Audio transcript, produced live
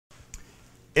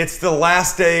It's the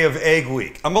last day of egg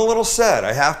week. I'm a little sad,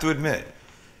 I have to admit.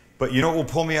 But you know what will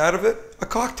pull me out of it? A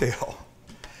cocktail.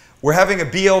 We're having a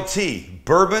BLT,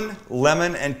 bourbon,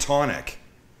 lemon, and tonic.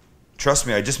 Trust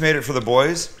me, I just made it for the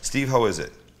boys. Steve, how is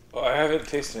it? Oh, I haven't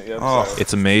tasted it yet.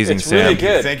 It's amazing, it's Sam. Really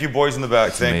good. Thank you, boys in the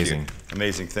back. Thank amazing. you.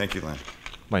 Amazing. Thank you, Lynn.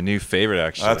 My new favorite,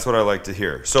 actually. That's what I like to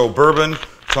hear. So bourbon,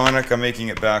 tonic. I'm making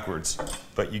it backwards,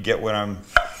 but you get where I'm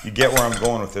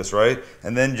going with this, right?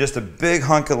 And then just a big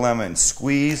hunk of lemon,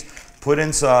 squeeze, put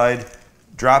inside,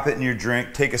 drop it in your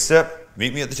drink, take a sip.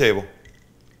 Meet me at the table.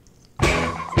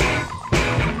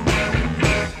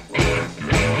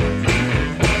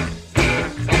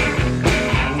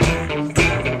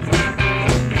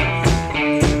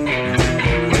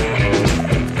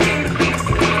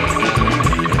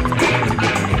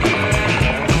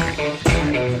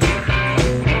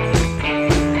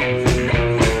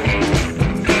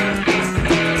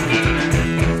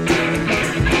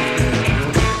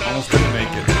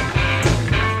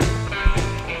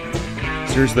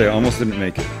 Seriously, I almost didn't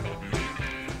make it.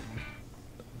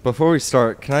 Before we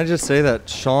start, can I just say that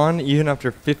Sean, even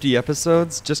after 50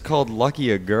 episodes, just called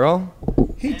Lucky a girl?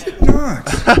 He did not.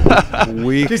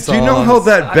 Weak Do you know how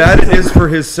that bad it is for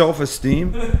his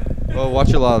self-esteem? Well, watch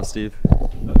your lob, Steve.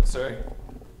 Sorry.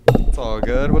 It's all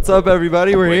good. What's up,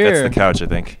 everybody? We're here. That's the couch, I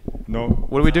think. No.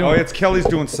 What are we doing? Oh, it's Kelly's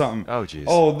doing something. Oh, jeez.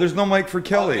 Oh, there's no mic for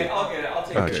Kelly. I'll get it. I'll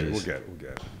take Oh, it. Okay, jeez. we'll get it.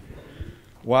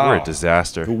 Wow. We're a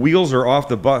disaster. The wheels are off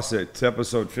the bus at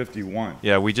episode 51.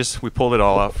 Yeah, we pulled it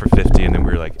all out for 50, and then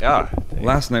we were like, dang.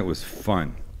 Last night was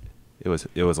fun. It was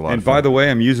a lot of fun. And by the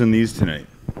way, I'm using these tonight.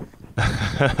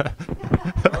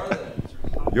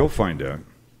 You'll find out.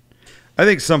 I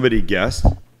think somebody guessed.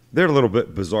 They're a little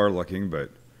bit bizarre looking, but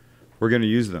we're going to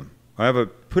use them. I have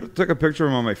took a picture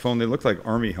of them on my phone. They look like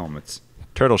army helmets.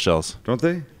 Turtle shells. Don't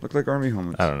they? Look like army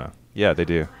helmets. I don't know. Yeah, they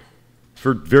do.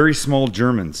 For very small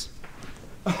Germans.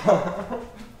 1, 2,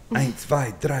 3, 4,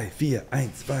 1, 2,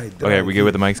 3. Okay, we good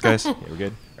with the mics, guys? Yeah, we're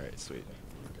good? All right, sweet.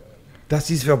 Das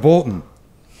ist verboten.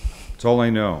 That's all I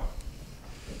know.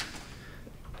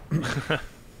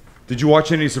 Did you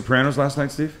watch any Sopranos last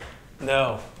night, Steve?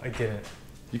 No, I didn't.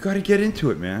 You got to get into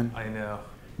it, man. I know.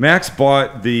 Max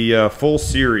bought the full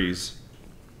series,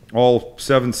 all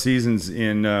 7 seasons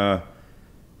in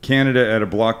Canada at a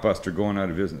Blockbuster going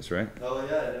out of business, right? Oh,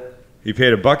 yeah, I did. He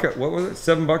paid $1. What was it?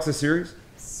 $7 a series?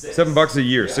 $7 a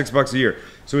year. $6 a year.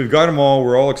 So we've got them all.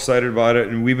 We're all excited about it,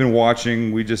 and we've been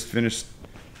watching. We just finished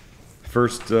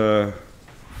first 4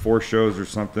 shows or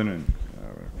something. And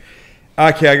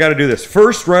okay, I got to do this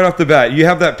first, right off the bat. You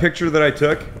have that picture that I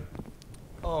took.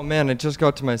 Oh, man, I just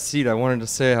got to my seat. I wanted to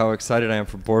say how excited I am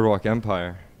for Boardwalk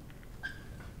Empire.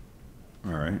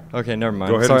 All right. Okay, never mind.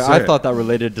 Go ahead Sorry, and say I it. thought that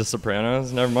related to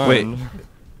Sopranos. Never mind. Wait,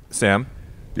 Sam,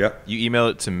 Yeah. you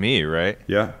emailed it to me, right?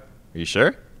 Yeah. Are you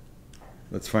sure?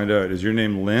 Let's find out. Is your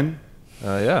name Lynn?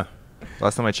 Yeah.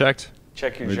 Last time I checked.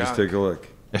 Check your Let me junk. just take a look.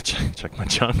 Check my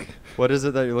junk. What is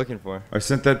it that you're looking for? I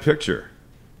sent that picture.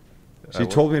 She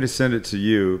told me to send it to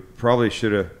you. Probably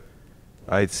should have.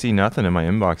 I see nothing in my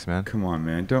inbox, man. Come on,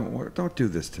 man. Don't do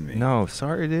this to me. No,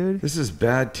 sorry, dude. This is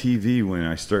bad TV when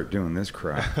I start doing this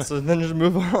crap. So then just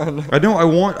move on. I know. I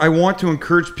want to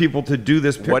encourage people to do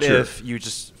this picture. What if you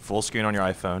just full screen on your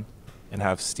iPhone and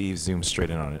have Steve zoom straight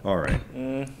in on it? All right.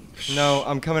 No,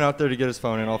 I'm coming out there to get his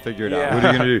phone, and I'll figure it out. Yeah. What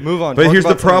are you gonna do? Move on. But Talk here's the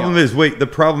about something problem: else. is wait. The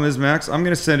problem is, Max. I'm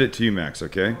gonna send it to you, Max.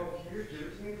 Okay.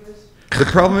 The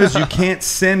problem is you can't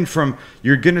send from.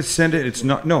 You're gonna send it. It's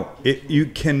not. No. You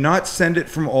cannot send it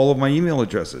from all of my email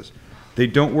addresses. They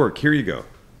don't work. Here you go.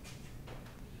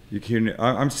 You can.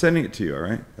 I'm sending it to you. All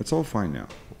right. It's all fine now.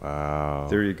 Wow.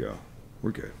 There you go.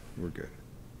 We're good. We're good.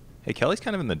 Hey, Kelly's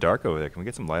kind of in the dark over there. Can we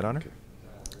get some light on her?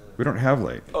 We don't have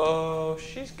light. Oh,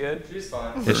 she's good. She's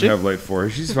fine. We don't have light for her.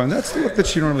 She's fine. That's the look that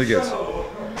she normally gets.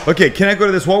 Okay. Can I go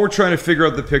to this while we're trying to figure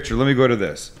out the picture? Let me go to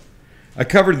this. I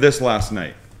covered this last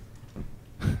night.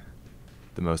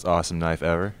 The most awesome knife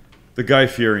ever. The Guy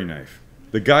Fieri knife.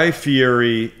 The Guy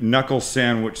Fieri Knuckle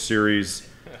Sandwich Series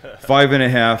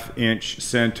 5.5-inch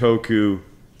Santoku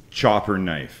chopper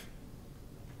knife.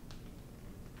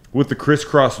 With the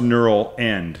crisscross knurl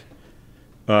end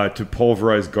to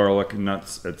pulverize garlic,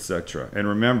 nuts, etc. And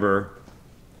remember,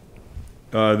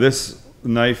 this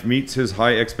knife meets his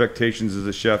high expectations as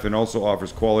a chef and also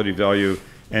offers quality value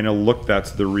and a look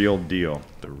that's the real deal.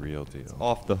 The real deal.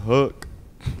 Off the hook.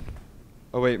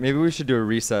 Oh, wait, maybe we should do a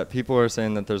reset. People are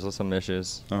saying that there's some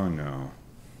issues. Oh, no.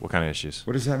 What kind of issues?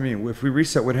 What does that mean? If we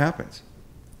reset, what happens?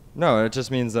 No, it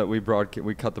just means that we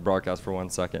cut the broadcast for 1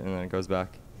 second and then it goes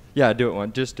back. Yeah, do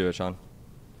it just do it, Sean.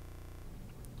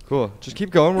 Cool. Just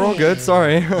keep going. We're all good.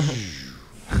 Sorry.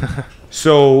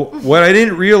 So what I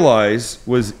didn't realize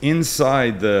was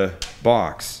inside the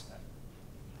box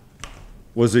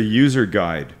was a user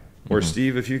guide. Or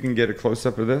Steve, if you can get a close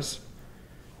up of this.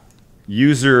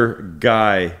 User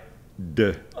guide.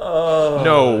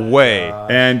 No way.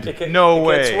 And It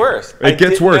way. gets worse. it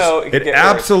gets worse. It get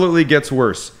absolutely gets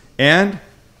worse. And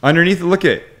underneath it, look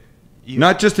at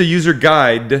not just a user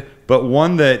guide, but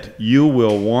one that you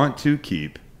will want to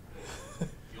keep.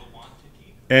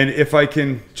 And if I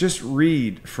can just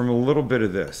read from a little bit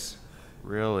of this.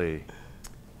 Really?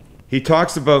 He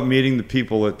talks about meeting the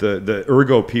people at the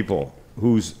Ergo people,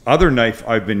 whose other knife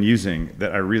I've been using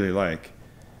that I really like.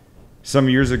 Some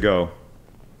years ago,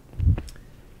 he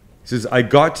says, I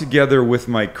got together with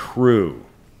my crew,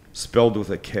 spelled with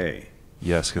a K.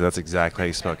 Yes, because that's exactly how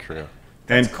you spell crew.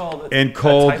 That's And called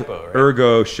called a typo, right?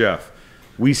 Ergo Chef.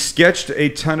 We sketched a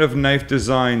ton of knife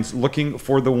designs looking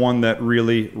for the one that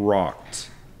really rocked.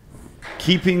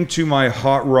 Keeping to my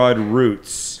hot rod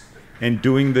roots and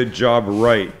doing the job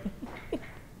right.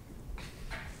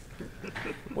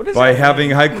 What is By that having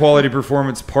mean? high quality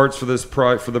performance parts for this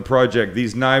for the project,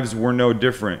 these knives were no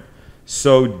different.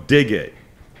 So dig it.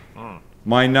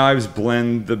 My knives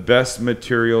blend the best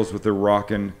materials with a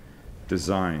rockin'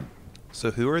 design.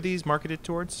 So who are these marketed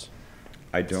towards?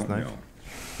 I don't Knife? know.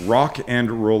 Rock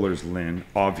and rollers, Lynn.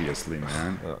 Obviously,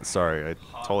 man. Sorry, I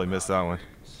totally missed that one.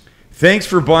 Thanks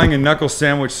for buying a Knuckle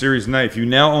Sandwich Series knife. You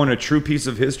now own a true piece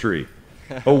of history.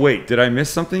 Oh wait, did I miss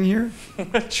something here?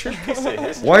 True piece of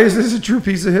history. Why is this a true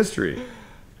piece of history?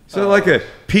 So like a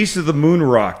piece of the moon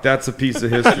rock, that's a piece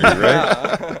of history,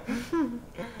 right?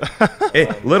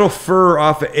 A little fur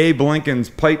off of Abe Lincoln's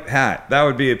pipe hat, that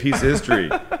would be a piece of history.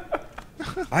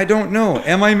 I don't know.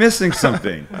 Am I missing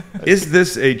something? Is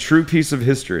this a true piece of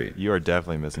history? You are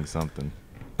definitely missing something.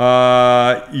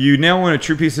 You now want a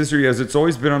true piece of history, as it's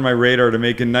always been on my radar to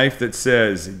make a knife that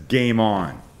says "Game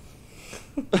On."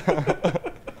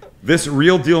 This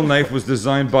real deal knife was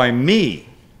designed by me,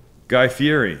 Guy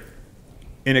Fieri,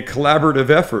 in a collaborative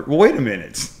effort. Well, wait a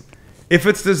minute. If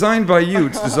it's designed by you,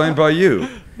 it's designed by you.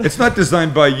 It's not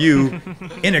designed by you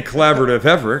in a collaborative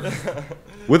effort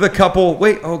with a couple.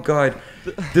 Wait, oh God.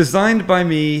 Designed by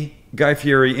me, Guy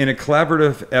Fieri, in a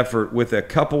collaborative effort with a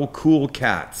couple cool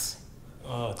cats.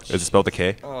 Oh, Is it spelled with a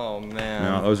K? Oh man.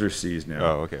 No, those are C's now.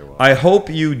 Oh, okay. Well, I hope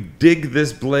you dig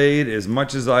this blade as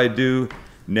much as I do.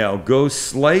 Now go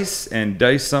slice and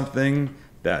dice something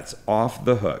that's off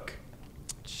the hook.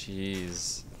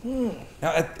 Jeez.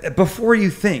 Now, before you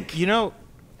think, you know,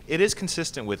 it is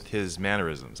consistent with his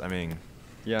mannerisms. I mean,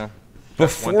 Yeah.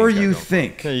 That's one before thing he's you gotta go for.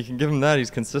 think, Okay, you can give him that. He's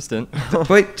consistent.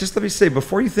 but just let me say,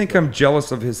 before you think I'm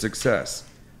jealous of his success,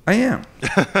 I am.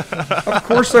 Of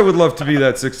course I would love to be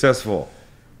that successful.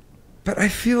 But I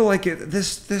feel like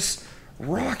this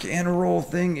rock and roll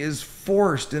thing is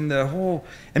forced in the whole.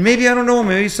 And maybe, I don't know,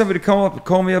 maybe somebody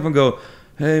call me up and go,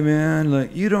 hey man,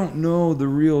 like, you don't know the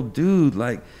real dude.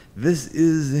 Like, this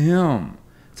is him.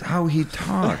 It's how he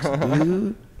talks,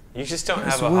 dude. You just don't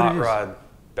That's have a what hot it is. rod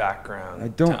background. I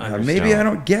don't to have. understand. Maybe I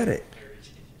don't get it.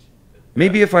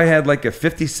 Maybe if I had like a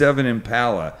 57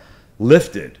 Impala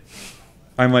lifted,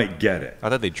 I might get it. I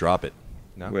thought they'd drop it.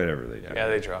 No? Whatever they do. Yeah,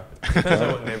 they drop it. Depends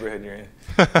on what neighborhood you're in.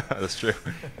 That's true.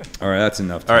 All right, that's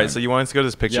enough. All right, time. so you want us to go to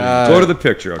this picture? Yeah. Go to the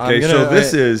picture, okay? I'm So gonna-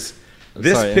 this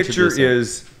Sorry, picture introduce it.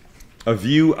 is a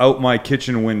view out my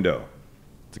kitchen window.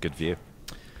 It's a good view.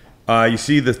 You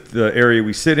see the area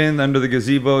we sit in under the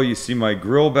gazebo. You see my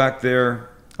grill back there.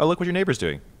 Oh, look what your neighbor's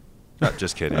doing. No,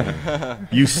 just kidding.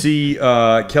 You see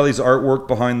Kelly's artwork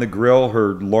behind the grill,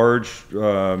 her large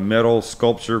metal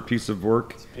sculpture piece of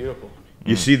work. Beautiful.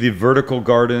 You see the vertical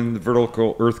garden, the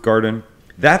vertical earth garden.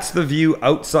 That's the view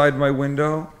outside my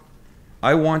window.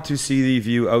 I want to see the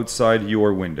view outside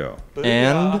your window.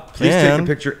 And Please take a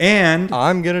picture. And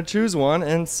I'm gonna choose one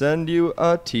and send you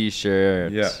a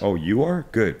T-shirt. yeah, oh, you are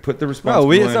good. Put the No,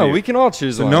 responsibility. on you. we can all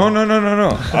choose So one.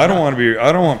 no. I don't want to be.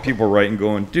 I don't want people writing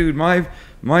going, dude.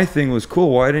 My thing was cool.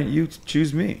 Why didn't you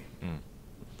choose me?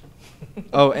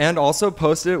 Oh, and also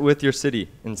post it with your city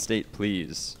and state,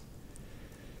 please.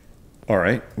 All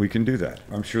right, we can do that.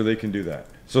 I'm sure they can do that.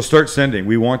 So start sending.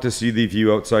 We want to see the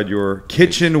view outside your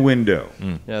kitchen window.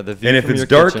 Yeah, the view And if from it's your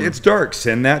dark, kitchen. it's dark.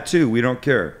 Send that too. We don't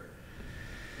care.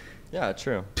 Yeah,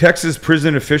 true. Texas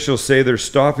prison officials say they're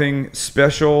stopping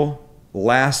special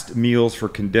last meals for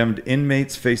condemned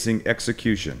inmates facing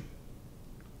execution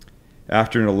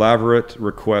after an elaborate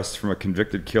request from a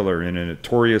convicted killer in a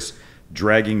notorious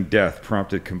dragging death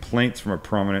prompted complaints from a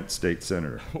prominent state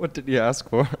senator. What did you ask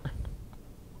for?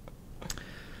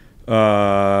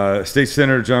 State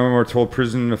Senator John Moore told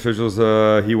prison officials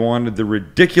he wanted the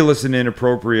ridiculous and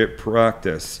inappropriate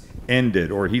practice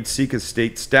ended, or he'd seek a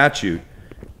state statute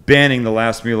banning the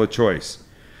last meal of choice.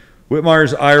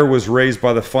 Whitmire's ire was raised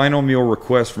by the final meal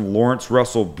request from Lawrence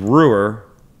Russell Brewer,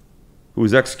 who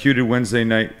was executed Wednesday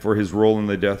night for his role in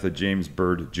the death of James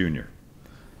Byrd Jr.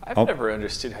 I've never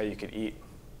understood how you could eat.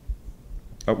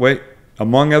 Wait,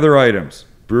 among other items,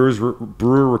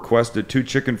 Brewer requested 2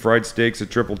 chicken fried steaks, a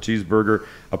triple cheeseburger,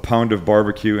 a pound of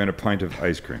barbecue, and a pint of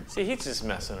ice cream. See, he's just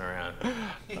messing around.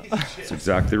 That's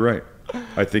exactly right.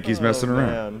 I think he's messing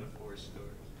around. Man.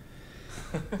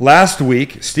 Last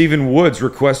week, Stephen Wood's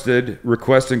request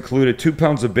included 2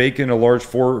 pounds of bacon, a large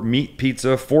 4-meat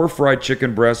pizza, 4 fried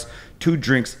chicken breasts, 2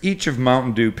 drinks, each of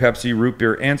Mountain Dew, Pepsi, root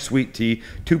beer, and sweet tea,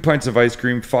 2 pints of ice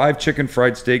cream, 5 chicken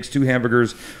fried steaks, 2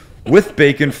 hamburgers with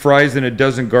bacon, fries, and a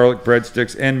dozen garlic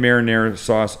breadsticks, and marinara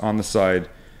sauce on the side.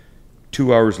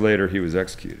 2 hours later, he was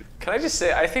executed. Can I just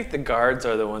say, I think the guards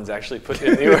are the ones actually putting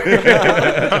in the order.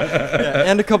 Yeah,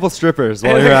 and a couple strippers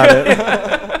while you're at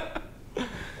it.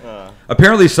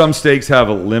 Apparently, some states have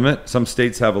a limit. Some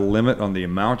states have a limit on the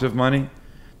amount of money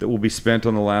that will be spent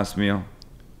on the last meal.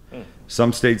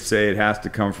 Some states say it has to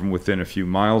come from within a few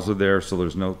miles of there, so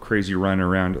there's no crazy running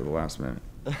around at the last minute.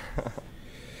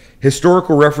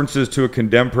 Historical references to a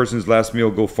condemned person's last meal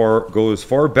go as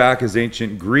far back as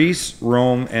ancient Greece,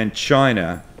 Rome, and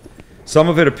China. Some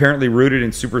of it apparently rooted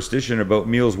in superstition about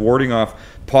meals warding off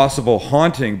possible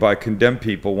haunting by condemned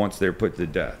people once they're put to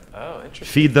death. Oh, interesting.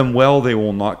 Feed them well, they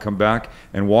will not come back,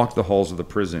 and walk the halls of the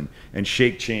prison and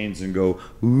shake chains and go,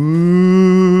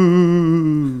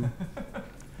 ooh.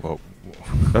 Whoa.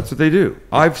 That's what they do.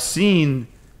 I've seen,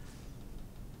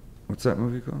 what's that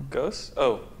movie called? Ghosts?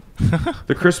 Oh,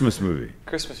 The Christmas movie.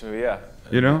 Christmas movie, yeah.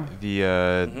 You know?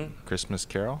 The Christmas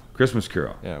Carol? Christmas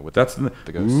Carol. Yeah, with That's the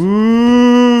ghosts.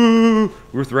 Ooh,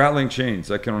 with rattling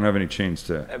chains. I don't have any chains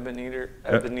to.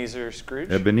 Ebenezer Scrooge?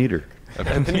 Ebenezer.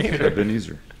 Ebenezer.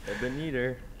 Ebenezer.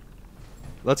 Ebenezer.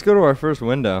 Let's go to our first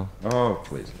window. Oh,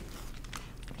 please.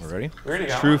 We're ready? We already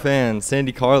got True one. fan,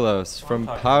 Sandy Carlos from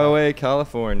Poway,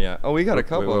 California. Oh, we got a Wait,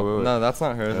 couple. wait. No, that's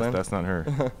not her. then. That's not her.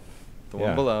 The Yeah.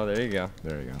 one below. There you go.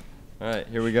 There you go. All right,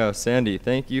 here we go. Sandy,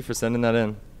 thank you for sending that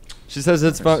in. She says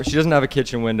it's fun. She doesn't have a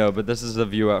kitchen window, but this is a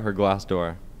view out her glass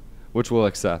door, which we'll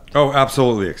accept. Oh,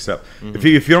 absolutely accept. If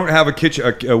you don't have a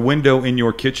kitchen, a window in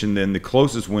your kitchen, then the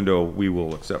closest window we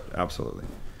will accept. Absolutely.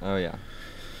 Oh yeah.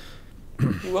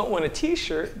 You won't win a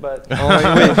T-shirt, but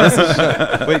Oh wait, this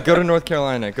is wait. Go to North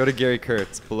Carolina. Go to Gary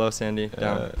Kurtz below Sandy,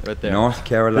 down right there. North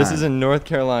Carolina. This is in North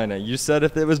Carolina. You said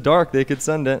if it was dark, they could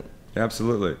send it.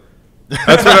 Absolutely.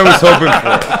 That's what I was hoping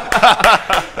for.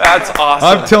 that's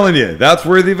awesome. I'm telling you, that's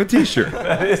worthy of a T-shirt.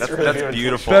 That is really That's good.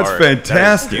 beautiful That's art. fantastic.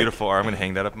 That is beautiful art. I'm going to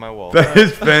hang that up on my wall. That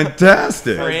is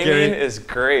fantastic. Framing Gary- is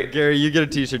great. Gary, you get a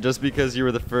T-shirt just because you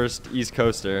were the first East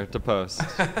Coaster to post.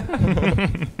 Do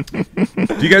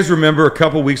you guys remember a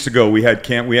couple weeks ago we had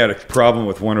a problem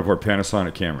with one of our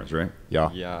Panasonic cameras, right?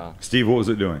 Yeah. Yeah. Steve, what was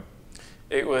it doing?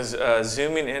 It was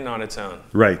zooming in on its own.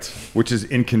 Right, which is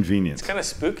inconvenient. It's kind of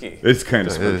spooky. It's kind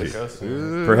of It spooky.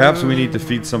 is. Perhaps we need to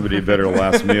feed somebody a better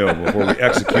last meal before we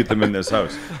execute them in this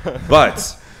house.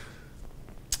 But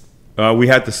we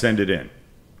had to send it in.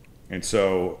 And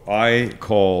so I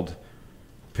called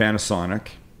Panasonic,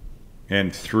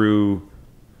 and through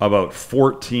about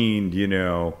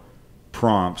 14,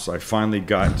 prompts, I finally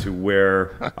got to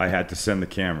where I had to send the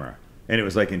camera. And it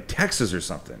was like in Texas or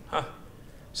something. Huh.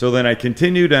 So then I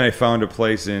continued, and I found a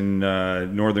place in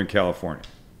Northern California.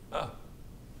 Oh.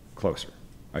 Closer.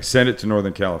 I sent it to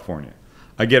Northern California.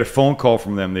 I get a phone call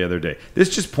from them the other day. This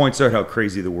just points out how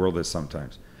crazy the world is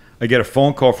sometimes. I get a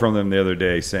phone call from them the other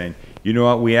day saying, you know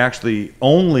what, we actually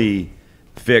only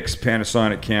fix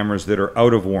Panasonic cameras that are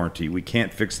out of warranty. We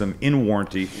can't fix them in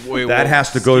warranty. Wait, that what?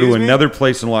 has to go to Excuse me? another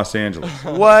place in Los Angeles.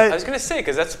 I What? was going to say,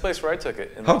 because that's the place where I took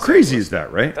it. in How Los crazy Angeles. is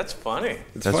that, right? That's funny.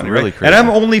 It's That's funny, really right? crazy. And I'm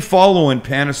only following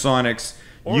Panasonic's,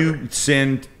 Order. you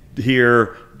send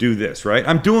here, do this, right?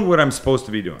 I'm doing what I'm supposed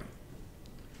to be doing.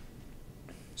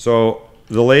 So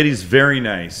the lady's very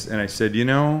nice, and I said,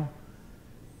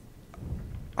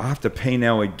 I have to pay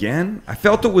now again? I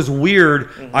felt it was weird.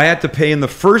 I had to pay in the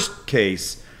first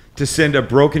case to send a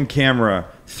broken camera,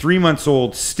 3 months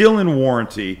old, still in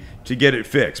warranty, to get it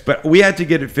fixed. But we had to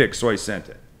get it fixed, so I sent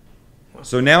it.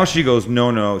 So now she goes,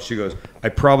 no. She goes, I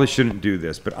probably shouldn't do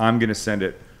this, but I'm going to send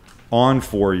it on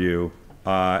for you,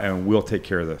 and we'll take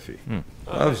care of the fee.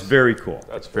 That was very cool.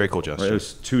 That's Very cool Right, gesture. it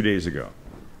was 2 days ago.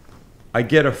 I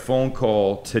get a phone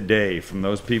call today from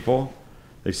those people.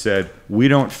 They said, we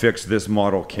don't fix this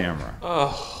model camera.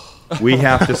 We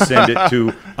have to send it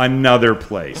to another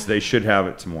place. They should have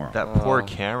it tomorrow. That poor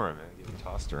camera, man, getting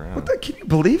tossed around. Can you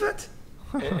believe it?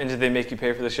 And did they make you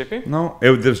pay for the shipping? No, it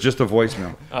was just a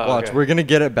voicemail. Oh, Watch, okay. we're gonna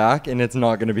get it back, and it's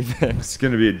not gonna be fixed. It's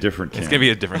going to be a different camera. It's gonna be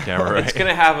a different camera, right? It's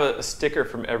gonna have a sticker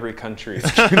from every country.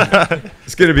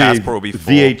 It's going to be, Passport will be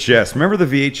full. VHS. Remember the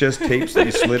VHS tapes that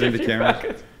you slid into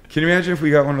cameras? Can you imagine if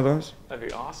we got one of those? That'd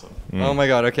be awesome. Oh my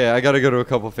God. Okay, I gotta go to a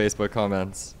couple Facebook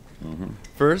comments.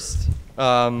 First,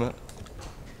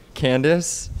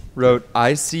 Candace wrote,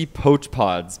 "I see poach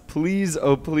pods. Please,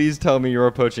 oh please, tell me you're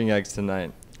poaching eggs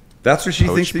tonight." That's what she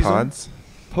Poach thinks these pods.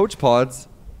 Poach pods?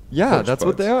 Yeah, Poach that's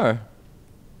what pods. they are. are.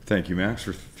 Thank you, Max,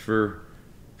 for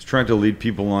trying to lead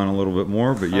people on a little bit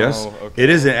more. But yes, okay. it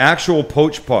is an actual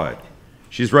poach pod.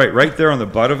 She's right there on the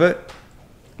butt of it.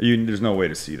 There's no way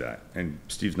to see that, and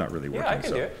Steve's not really working. Yeah, I can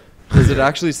so. do it. Does it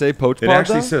actually say poach It pod?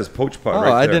 actually though? says poach pod Oh, right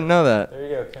there. I didn't know that. There you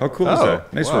go. How cool is Oh,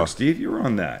 that? Nice wow. work, Steve. You were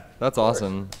on that. That's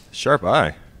awesome. Sharp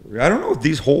eye. I don't know what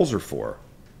these holes are for.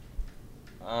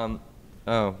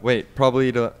 Oh wait,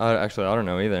 probably to. Actually, I don't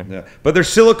know either. Yeah, but they're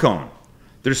silicone.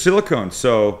 They're silicone,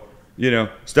 so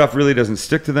stuff really doesn't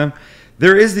stick to them.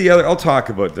 There is the other. I'll talk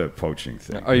about the poaching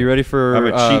thing. Are you ready for? I'm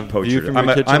a cheat View poacher. from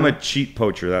your kitchen? I'm a cheat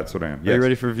poacher. That's what I am. Are Yes. you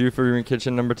ready for view from your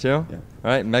kitchen number 2? Yeah. All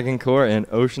right, Megan Core in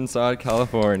Oceanside,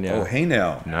 California. Oh, hey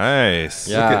now. Nice.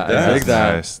 Yeah, at that. I dig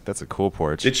that. Nice. That's a cool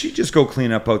porch. Did she just go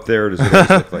clean up out there, or does it always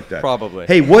look like that? Probably.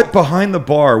 Hey, what behind the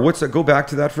bar? What's that? Go back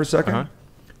to that for a 2nd.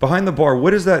 Behind the bar,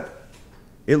 what is that?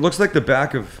 It looks like the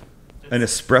back of an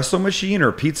espresso machine or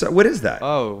a pizza. What is that?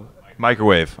 Oh,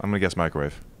 Microwave. I'm gonna guess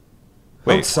microwave.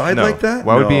 Outside no. like that?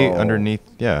 Why would it be No. underneath?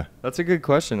 Yeah. that's a good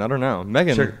question. I don't know.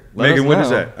 Megan, Check. let Megan, us what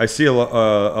is know. that? I see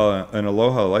an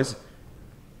Aloha license.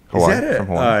 Hawaii, Is that from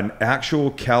Hawaii. an actual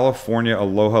California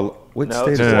Aloha? What No,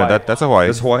 state is it's No, that? no, Hawaii. that's Hawaii.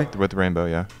 That's Hawaii? With the rainbow,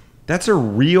 yeah. That's a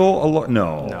real Aloha?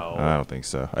 No. No. I don't think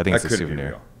so. I think That it's a could be souvenir.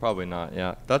 real. Probably not.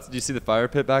 Yeah. That's. Do you see the fire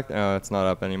pit back there? Oh, it's not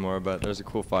up anymore, but there's a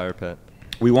cool fire pit.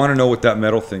 We want to know what that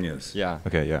metal thing is. Yeah.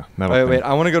 Okay, yeah. Metal Wait, thing. wait.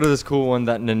 I want to go to this cool one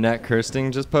that Nanette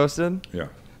Kirsting just posted. Yeah.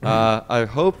 I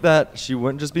hope that she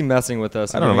wouldn't just be messing with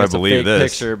us. I and don't know giving if I us a believe fake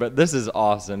this. picture, but this is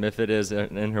awesome if it is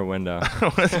in her window.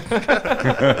 It's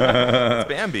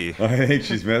Bambi. I think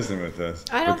she's messing with us.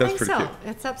 I but don't that's think pretty so. cute.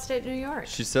 It's upstate New York.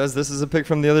 She says this is a pic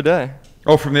from the other day.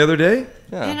 Oh, from the other day?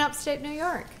 Yeah. In upstate New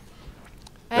York.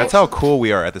 That's how cool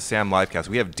we are at the Sam Livecast.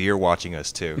 We have deer watching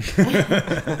us too.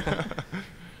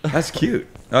 That's cute.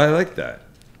 I like that.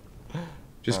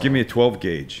 Just give me a 12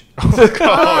 gauge.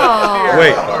 Oh,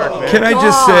 Wait, can I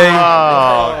just say,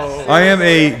 I am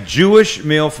a Jewish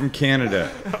male from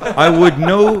Canada. I would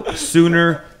no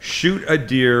sooner shoot a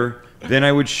deer than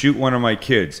I would shoot one of my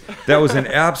kids. That was an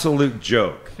absolute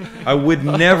joke. I would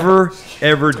never,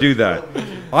 ever do that.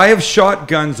 I have shot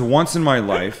guns once in my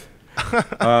life.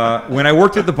 When I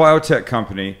worked at the biotech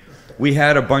company, we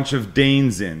had a bunch of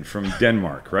Danes in from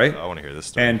Denmark, right? I want to hear this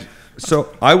story. And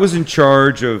so I was in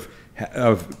charge of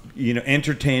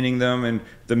entertaining them and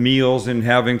the meals and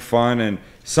having fun. And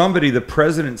the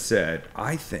president said,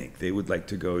 I think they would like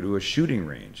to go to a shooting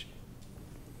range.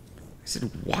 I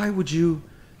said, why would you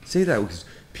say that? Because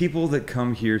people that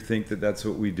come here think that that's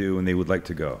what we do and they would like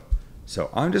to go.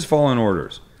 So I'm just following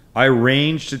orders. I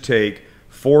arranged to take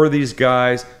 4 of these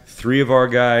guys, 3 of our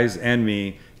guys and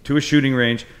me to a shooting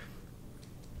range.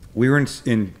 We were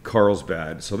in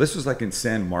Carlsbad, so this was like in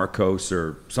San Marcos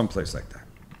or someplace like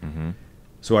that.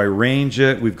 So I arrange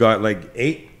it. We've got like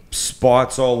 8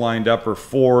 spots all lined up, or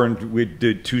 4, and we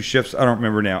did 2 shifts. I don't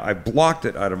remember now. I blocked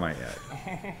it out of my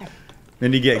head.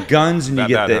 Then you get guns, and you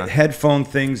get the headphone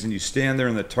things, and you stand there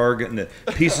in the target, and the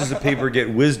pieces of paper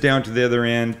get whizzed down to the other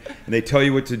end, and they tell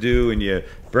you what to do, and you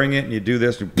bring it, and you do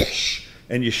this,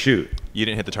 and you shoot. You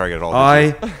didn't hit the target at all.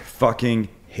 I Did you? fucking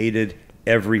hated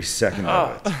every second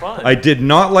of it. It's fun. I did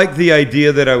not like the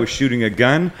idea that I was shooting a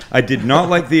gun. I did not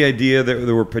like the idea that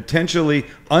there were potentially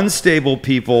unstable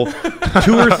people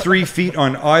 2 or 3 feet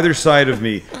on either side of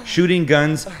me shooting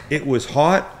guns. It was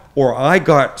hot, or I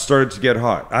started to get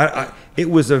hot. It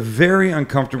was a very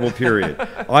uncomfortable period.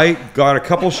 I got a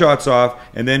couple shots off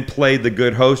and then played the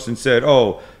good host and said,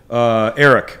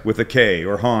 Eric with a K,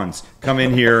 or Hans, come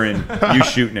in here and you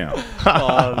shoot now.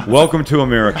 Welcome to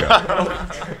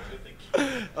America.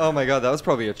 Oh my God, that was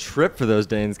probably a trip for those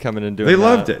Danes coming and doing that. They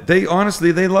loved it.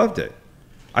 They loved it.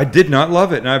 I did not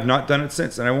love it, and I've not done it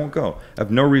since, and I won't go. I have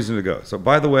no reason to go. So,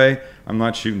 by the way, I'm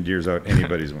not shooting deers out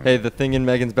anybody's window. Hey, the thing in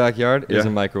Megan's backyard is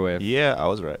Yeah. a microwave. Yeah, I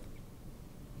was right.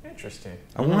 Interesting.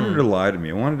 I wanted her to lie to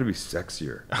me. I wanted it to be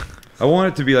sexier. I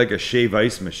wanted it to be like a shave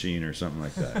ice machine or something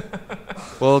like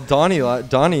that. Well,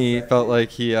 Donnie felt like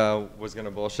he was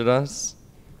gonna bullshit us.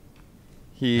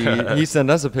 He sent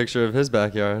us a picture of his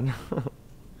backyard.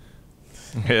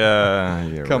 Yeah.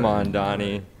 You're Come right. on,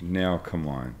 Donnie. Now, come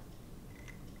on.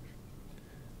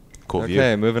 Cool view.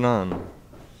 Okay, moving on.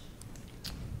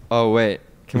 Oh wait,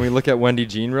 can we look at Wendy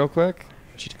Jean real quick?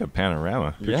 She took a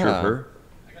panorama. Picture of her.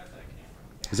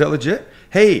 Is that legit?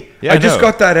 Hey, Yeah, I just no.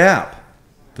 got that app.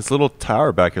 This little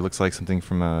tower back here looks like something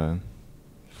from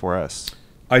 4S.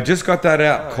 I just got that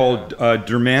app called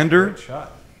Dermander.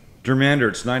 Dermander,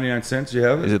 it's 99 cents. You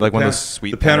have it? Is it like one of those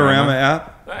sweet The panorama panorama?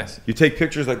 app. Nice. You take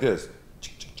pictures like this.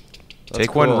 Take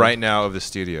cool. one right now of the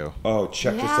studio. Oh,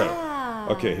 check this out. Yeah.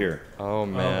 Okay, here. Oh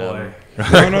man.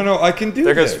 No, I can do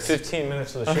There goes this. 15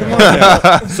 minutes of the Come show. on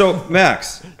now. So,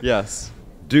 Max, Yes.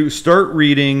 start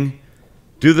reading.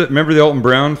 Remember the Alton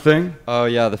Brown thing? Oh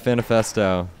yeah, the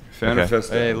Fanifesto.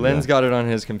 Fanifesto. Hey, Lynn's got it on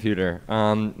his computer.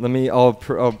 I'll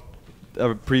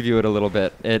preview it a little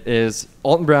bit. It is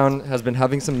Alton Brown has been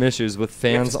having some issues with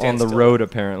fans on the road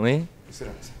apparently,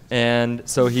 and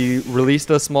so he released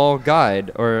a small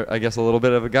guide, or I guess a little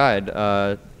bit of a guide,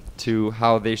 to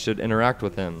how they should interact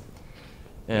with him.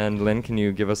 And Lynn, can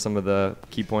you give us some of the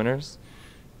key pointers?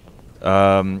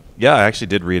 Yeah, I actually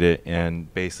did read it,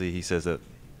 and basically he says that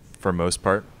for most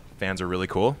part, fans are really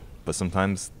cool, but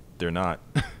sometimes they're not.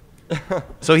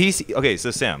 So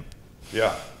so Sam,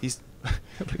 Yeah. he's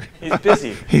He's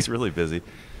busy. he's really busy.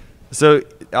 So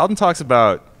Alton talks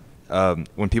about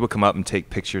when people come up and take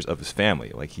pictures of his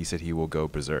family. Like he said, he will go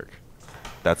berserk.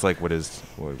 That's like what was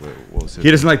his?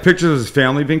 He doesn't like pictures of his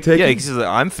family being taken? Yeah, he says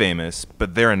I'm famous,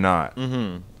 but they're not.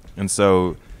 Mm-hmm. And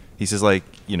so he says, like,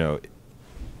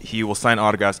 he will sign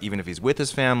autographs even if he's with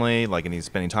his family, like, and he's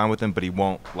spending time with them, but he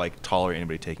won't like tolerate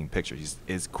anybody taking pictures.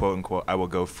 He's quote unquote, I will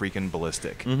go freaking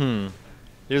ballistic. Mm-hmm.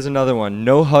 Here's another one.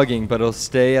 No hugging, but he'll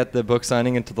stay at the book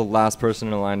signing until the last person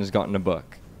in line has gotten a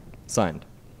book signed.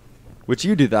 Which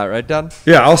you do that, right, Dad?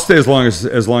 Yeah, I'll stay as long as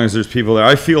there's people there.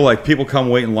 I feel like people come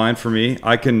wait in line for me.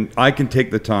 I can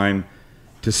take the time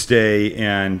to stay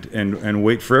and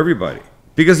wait for everybody.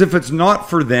 Because if it's not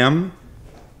for them,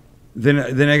 then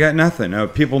I got nothing.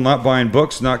 People not buying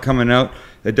books, not coming out,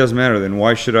 it doesn't matter. Then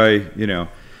why should I be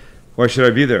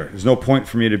there? There's no point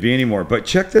for me to be anymore. But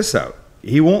check this out.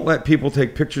 He won't let people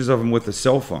take pictures of him with a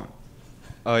cell phone.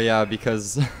 Oh, yeah,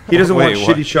 because He doesn't want Wait,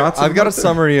 what? shitty shots of I've him got a out there.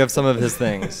 summary of some of his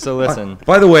things. So listen.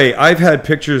 By the way, I've had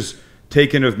pictures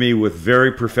taken of me with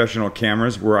very professional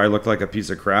cameras where I look like a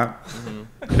piece of crap.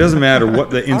 It doesn't matter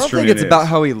what the I don't instrument think it's is. about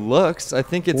how he looks. I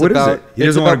think it's What is about it? He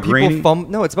doesn't want a grainy-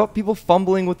 No, it's about people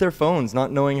fumbling with their phones,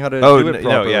 not knowing how to Oh do it no,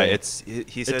 properly. yeah,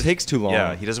 he says takes too long.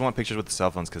 Yeah, he doesn't want pictures with the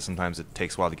cell phones because sometimes it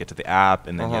takes a while to get to the app,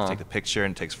 and then you have to Uh-huh. take the picture,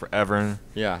 and it takes forever.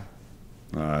 Yeah.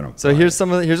 I don't. So buy here's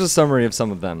it. here's a summary of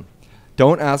some of them.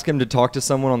 Don't ask him to talk to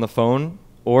someone on the phone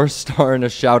or star in a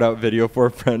shout out video for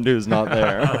a friend who's not Oh,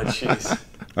 there. jeez.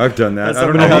 I've done that. Has I don't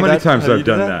somebody know how had many that? times Have I've you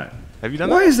done done that? that. Have you done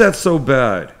Why that? is that so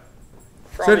bad?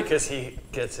 Probably because he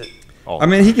gets it. I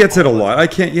mean, he gets it a lot. I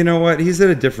can't. You know what? He's at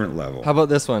a different level. How about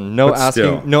this one? No But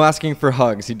still. asking for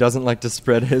hugs. He doesn't like to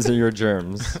spread his or your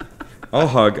germs. I'll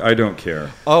hug. I don't care.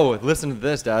 Oh, listen to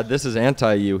this, Dad. This is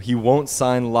anti you. He won't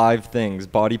sign live things,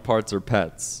 body parts or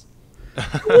pets. You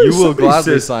will Somebody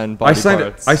gladly says- sign body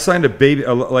parts. I signed a baby,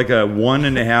 like a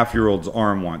 1.5-year-old's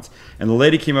arm once, and the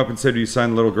lady came up and said, "You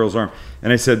signed the little girl's arm,"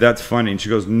 and I said, "That's funny," and she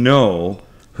goes, "No,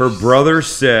 her brother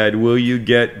said, will you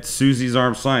get Susie's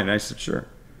arm signed?" And I said, "Sure."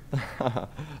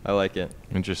 I like it.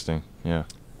 Interesting. Yeah.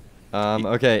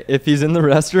 Okay, if he's in the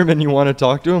restroom and you want to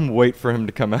talk to him, wait for him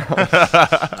to come out.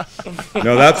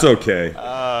 No, that's okay.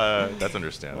 That's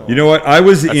understandable. You know what? I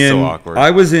was That's so awkward.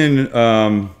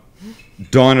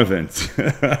 Donovan's.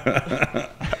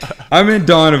 I'm in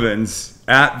Donovan's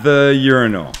at the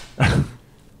urinal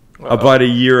about a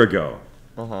year ago.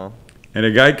 Uh-huh. And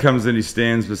a guy comes in, he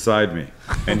stands beside me,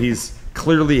 and he's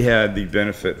clearly had the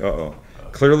benefit,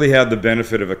 clearly had the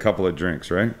benefit of a couple of drinks,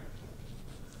 right?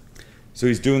 So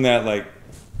he's doing that, like,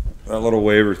 that little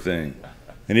waiver thing.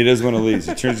 And he does one of these.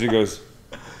 He turns and he goes,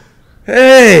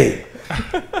 "Hey!"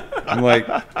 I'm like,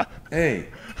 "Hey."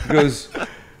 He goes,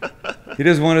 he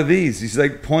does one of these. He's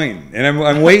like pointing. And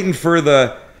I'm waiting for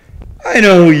the, "I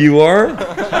know who you are."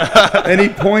 And he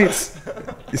points.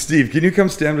 "Steve, can you come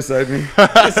stand beside me?"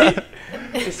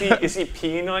 Is he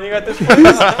peeing on you at this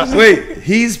point? Wait,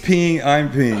 he's peeing, I'm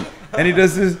peeing. And he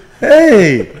does this,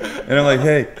 "Hey!" And I'm like,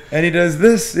 "Hey." And he does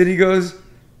this, and he goes,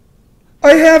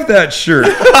 "I have that shirt."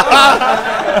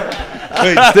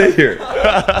 Wait, stay here.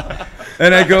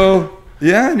 And I go,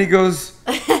 "Yeah?" And he goes,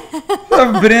 "You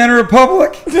have a Banana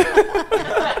Republic?"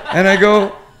 And I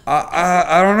go,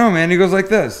 I don't know, man." He goes like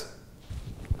this.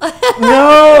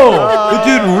 No! The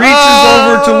dude reaches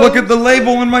over to look at the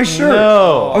label in my shirt.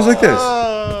 No. I was like this.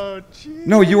 Oh, jeez.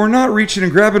 "No, you are not reaching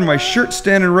and grabbing my shirt,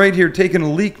 standing right here taking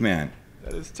a leak, man."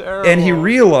 That is terrible. And he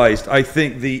realized, I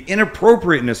think, the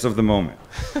inappropriateness of the moment.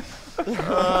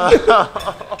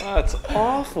 That's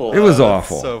awful. It was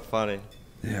awful. So funny.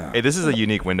 Yeah. Hey, this is a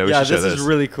unique window. We Yeah, should show this is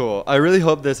really cool. I really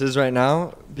hope this is right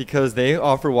now because they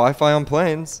offer Wi-Fi on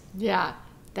planes. Yeah,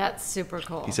 that's super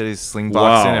cool. He said he's slingboxing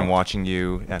Wow. and watching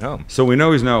you at home. So we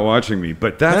know he's not watching me,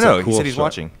 but that's no, a cool he said he's shot.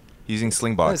 watching. He's using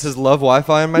slingbox. It says love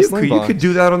Wi-Fi on my sling You box. could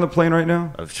do that on the plane right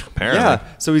now? Apparently. Yeah,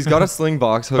 so he's got a sling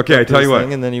box hooked Okay, up I to tell his you what.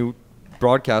 thing, and then he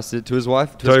broadcasts it to his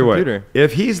wife, to Tell his you computer. what,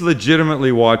 if he's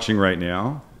legitimately watching right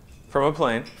now From a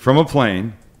plane. from a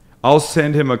plane, I'll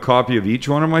send him a copy of each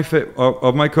one of my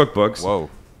of my cookbooks. Whoa.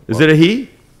 Is it a he?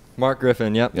 Mark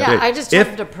Griffin, yep. Yeah, Okay. I just told If-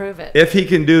 him to prove it. If he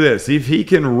can do this, if he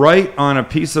can write on a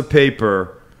piece of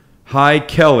paper, "Hi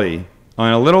Kelly,"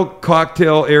 on a little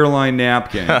cocktail airline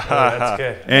napkin, That's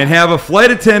good. and have a flight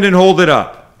attendant hold it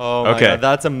up. Oh my Okay. God,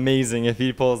 that's amazing if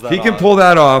he pulls that If he can off. pull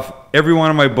that off, every one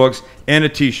of my books and a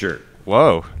T-shirt,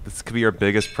 Whoa. This could be your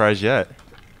biggest prize yet.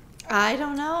 I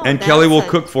don't know. and That's Kelly will a-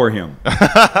 cook for him.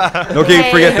 Okay,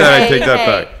 forget that. I take that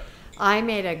back. I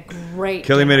made a great.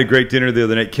 Kelly made a dinner. great dinner the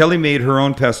other night. Kelly made her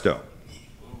own pesto.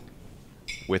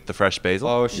 With the fresh basil.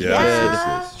 Oh, she Yes, did. yes,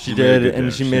 yes. She She made a did, good dinner.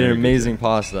 and she She made made an a good amazing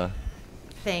pasta.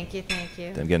 Thank you, thank you.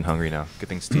 I'm getting hungry now. Good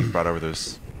thing Steve brought over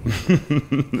those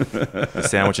the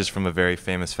sandwiches from a very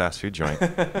famous fast food joint.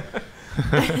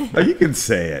 Oh, you can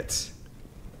say it.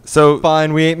 So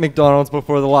Fine, we ate McDonald's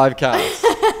before the live cast.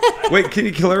 Wait, can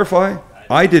you clarify?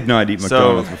 I did not eat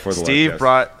McDonald's before the Steve live cast.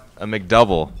 brought a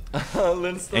McDouble,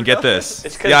 and get this.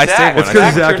 It's 'cause yeah, I Zach- saved one. It's 'cause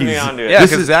I- Zach turned me is- on to it. Yeah, This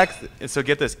because is- Zach. So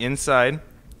get this. Inside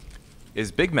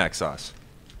is Big Mac sauce.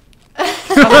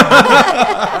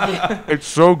 It's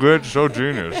so good, so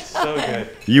genius. So good.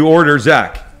 You order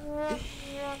Zach.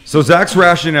 So Zach's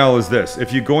rationale is this: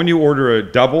 if you go and you order a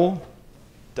double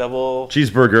Double.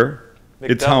 cheeseburger,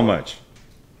 it's how McDouble. much?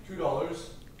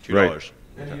 $2, Right.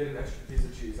 and you get an extra piece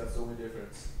of cheese. That's the only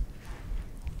difference.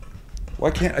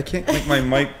 Why can't I can't make my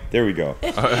mic? There we go.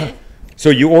 So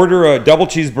you order a double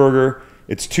cheeseburger,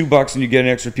 it's $2 and you get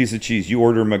an extra piece of cheese. You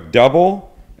order McDouble,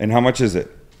 and how much is it?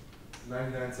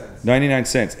 99 cents. 99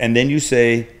 cents. And then you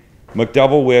say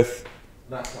McDouble with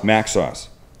Mac sauce. mac sauce.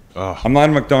 Oh, I'm not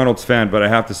a McDonald's fan, but I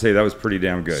have to say that was pretty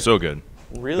damn good. so good.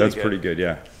 Really That's good. pretty good,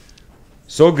 yeah.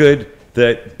 So good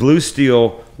that Blue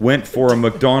Steel went for a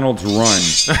McDonald's run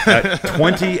at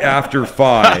 20 after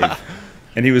 5,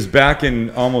 and he was back in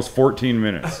almost 14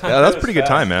 minutes. Yeah, that's a pretty good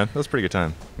time, man. That's a pretty good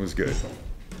time. It was good.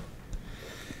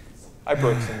 I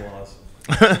broke some laws.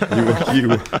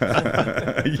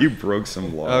 You broke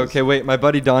some laws. Okay, wait. My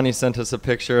buddy Donnie sent us a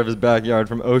picture of his backyard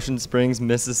from Ocean Springs,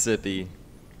 Mississippi.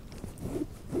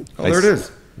 Oh, there it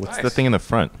is. What's the Nice. thing in the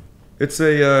front? It's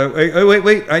a.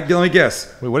 Wait. Let me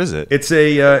guess. Wait, what is it? It's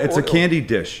a Oil. candy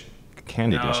dish.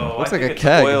 Candy dish. huh? Looks I like think a it's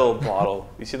keg. An oil bottle.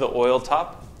 You see the oil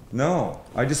top? No,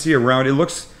 I just see a round. It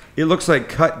looks like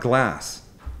cut glass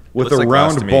with looks a like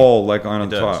glass to round me. ball like on the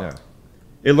does, top. yeah.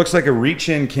 It looks like a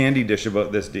reach-in candy dish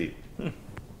about this deep.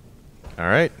 All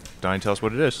right, Donnie, tell us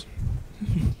what it is.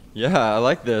 Yeah, I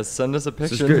like this. Send us a is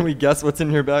picture good. and we guess what's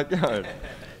in your backyard.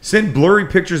 Send blurry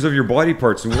pictures of your body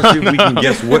parts, and we'll see if we can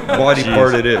guess what body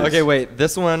part it is. Okay, wait.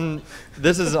 This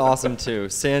is awesome too.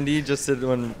 Sandy just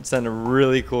sent a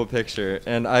really cool picture,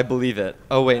 and I believe it.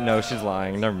 Oh wait, no, she's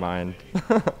lying. Never mind.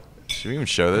 Should we even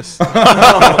show this?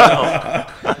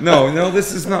 No,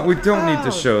 this is not. We don't need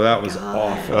to show. That was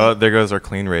awful. Oh, there goes our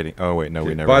clean rating. Oh wait, no,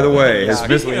 we never. By the had that. way, his Yeah.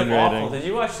 Speaking of Misleading awful, rating. did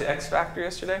you watch the X Factor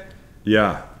yesterday?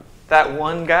 yeah. That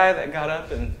one guy that got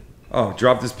up and Oh,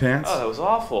 dropped his pants. that was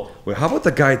awful. Wait, how about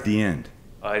the guy at the end?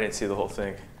 Oh, I didn't see the whole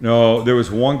thing. No, there was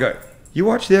one guy. You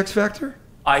watched the X Factor?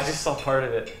 I just saw part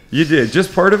of it. You did,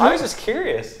 just part of it. I was just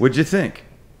curious. What'd you think?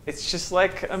 It's just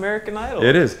like American Idol.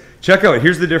 It is. Check out.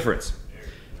 Here's the difference.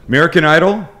 American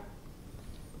Idol,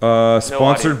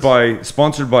 sponsored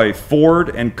by Ford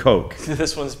and Coke.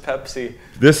 This one's Pepsi.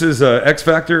 This is X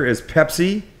Factor is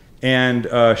Pepsi and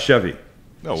Chevy.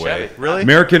 No way. Chevy. Really?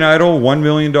 American Idol $1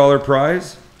 million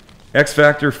prize. X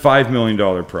Factor $5 million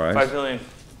prize. $5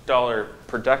 million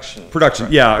production. Production.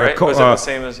 Yeah. Right? Was it the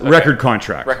same as okay. record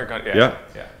contract? Record contract.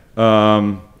 Yeah.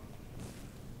 Yeah.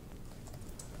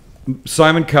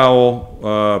 Simon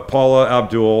Cowell, Paula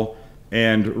Abdul,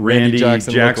 and Randy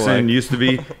Jackson Jackson lookalike. used to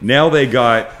be. Now they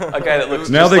got A guy that looks.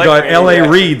 now just they like got Randy L.A.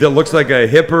 Jackson. Reid that looks like a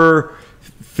hipper,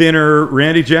 thinner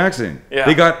Randy Jackson. Yeah.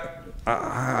 They got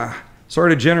sorry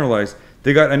to generalize.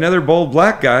 They got another bald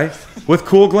black guy with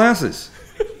cool glasses.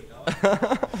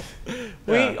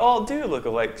 We all do look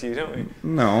alike to you, don't we?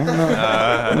 No.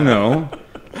 No.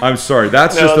 I'm sorry.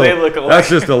 That's No, just they look alike. that's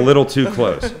just a little too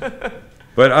close.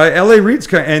 But L.A. Reid's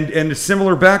and a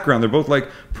similar background. They're both like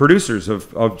producers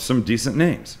of some decent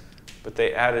names. But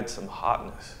they added some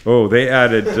hotness. Oh, they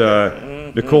added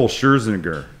Nicole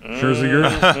Scherzinger.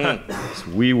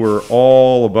 So we were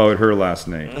all about her last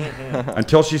night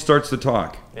until she starts to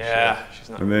talk. Yeah, she's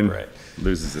not And then right.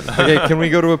 loses it. Okay, can we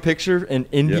go to a picture in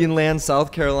Indian Land,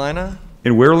 South Carolina?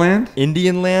 In where land?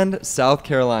 Indian Land, South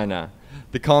Carolina.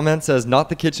 The comment says, not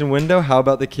the kitchen window, how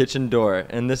about the kitchen door?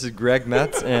 And this is Greg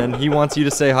Metz, and he wants you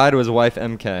to say hi to his wife,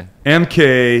 MK.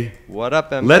 MK. What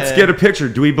up, MK? Let's get a picture.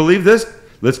 Do we believe this?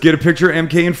 Let's get a picture of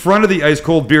MK in front of the ice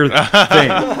cold beer thing.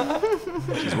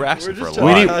 She's asking for a just lot.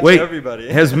 We trying need, touch wait, everybody.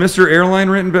 has Mr. Airline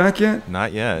written back yet?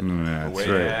 Not yet. That's right.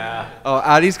 Yeah. Oh,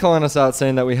 Addie's calling us out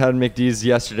saying that we had Zach.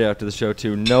 yesterday after the show,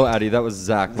 too. No, Addie, that was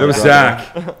Zach. That was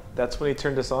Zach. That's when he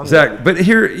turned us on. Zach, but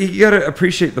here, you got to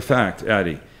appreciate the fact,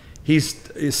 Addie. He's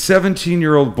a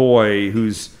 17-year-old boy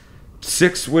who's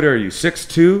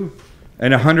 6'2",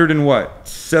 and 100 and what?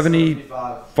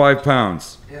 75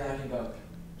 pounds. Yeah, I can dunk.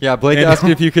 Yeah, Blake And- asked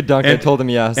me if you could dunk. I and- told him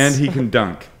yes. And he can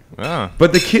dunk. Ah,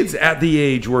 But the kid's at the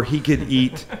age where he could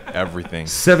eat everything.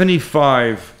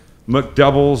 75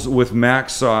 McDoubles with mac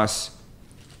sauce,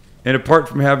 and apart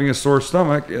from having a sore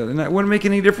stomach, that wouldn't make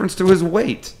any difference to his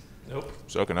weight. Nope.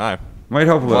 So can I. Might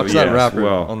help a little. Watch that yes, rapper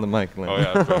well. on the mic. Lynn. Oh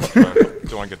yeah.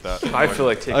 Don't want to get that. I feel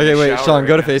like taking Okay, a wait, shower Sean,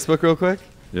 go right to now. Facebook real quick.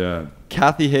 Yeah.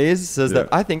 Kathy Hayes says that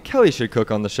Yeah. I think Kelly should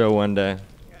cook on the show one day.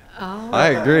 Oh. I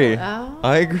agree. Oh.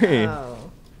 I agree. Oh.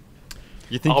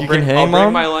 You think I'll you bring, can hang, I'll bring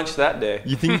Mom? my lunch that day.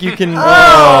 You think you can?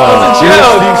 Oh,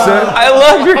 Steve said? I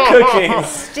love your cooking.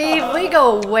 Steve, we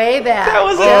go way back. That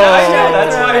was Just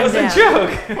that's throwing why it was down.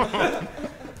 a joke.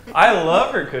 I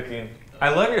love her cooking. I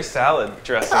love your salad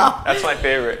dressing. That's my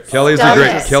favorite. Kelly's a Stop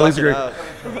great. it. Kelly's a great.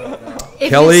 If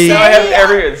Kelly- you I have say,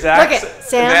 every Zach's Look at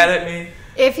Sam. mad at me.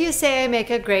 if you say I make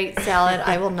a great salad,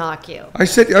 I will knock you. I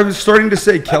was starting to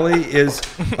say Kelly is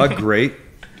a great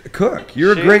cook.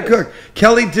 You're She a great is. cook.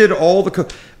 Kelly did all the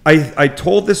cook. I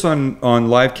told this on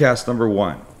livecast number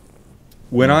 1.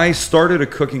 When I started a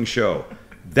cooking show,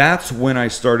 that's when I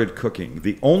started cooking.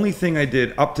 The only thing I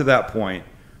did up to that point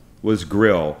was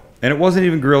grill. And it wasn't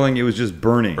even grilling, it was just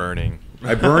burning. Burning.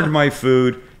 I burned my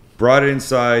food, brought it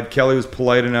inside. Kelly was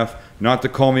polite enough not to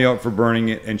call me out for burning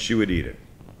it, and she would eat it.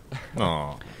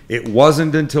 Oh. It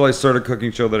wasn't until I started a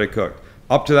cooking show that I cooked.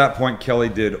 Up to that point, Kelly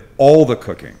did all the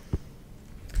cooking.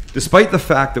 Despite the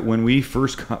fact that when we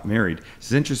first got married, this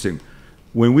is interesting,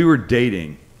 when we were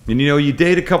dating, and you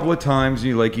date a couple of times and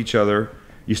you like each other,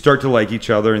 you start to like each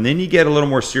other, and then you get a little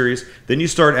more serious, then you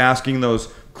start asking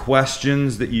those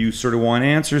questions that you sort of want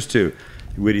answers to.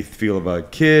 What do you feel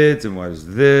about kids, and what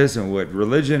is this, and what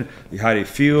religion, how do you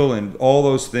feel, and all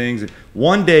those things. And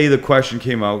one day the question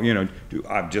came out,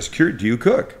 I'm just curious, do you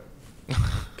cook?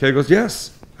 Kelly goes,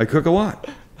 yes, I cook a lot.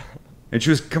 And she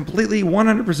was completely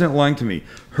 100% lying to me.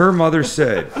 Her mother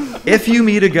said, if you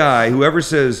meet a guy who ever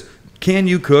says, can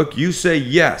you cook, you say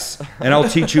yes, and I'll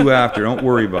teach you after. Don't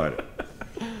worry about it.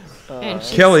 And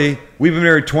she's- Kelly, we've been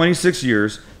married 26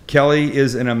 years. Kelly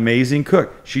is an amazing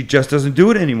cook. She just doesn't do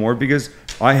it anymore because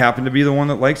I happen to be the one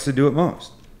that likes to do it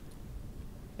most.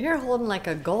 You're holding like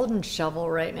a golden shovel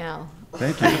right now.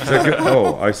 Thank you. Is that good?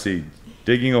 Oh, I see.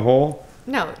 Digging a hole?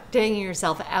 No, digging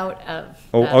yourself out of.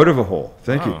 Oh, out of a hole.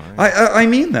 Thank you. Oh, I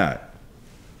mean that.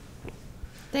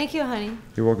 Thank you, honey.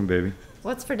 You're welcome, baby.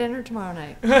 What's for dinner tomorrow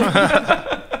night?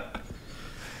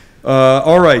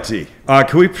 All righty.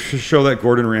 Can we show that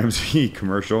Gordon Ramsay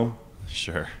commercial?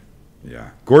 Sure.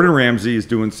 Yeah. Gordon Ramsay is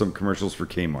doing some commercials for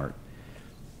Kmart.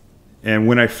 And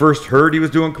when I first heard he was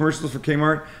doing commercials for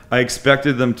Kmart, I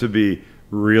expected them to be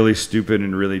really stupid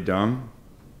and really dumb.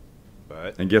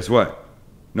 But And guess what?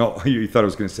 No, you thought I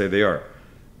was going to say they are.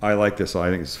 I like this. I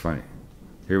think it's funny.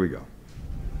 Here we go.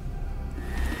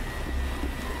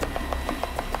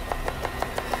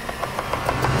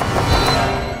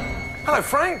 Hello,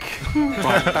 Frank.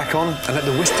 Right, back on and let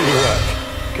the whisk do the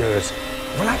work. Good.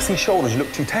 Relax your shoulders, you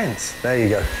look too tense. There you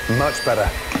go. Much better.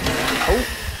 Oh,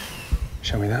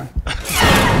 show me that.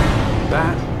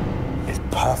 That is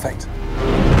perfect.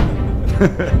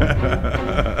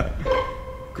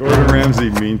 Gordon Ramsay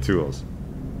Mean Tools.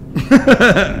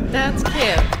 That's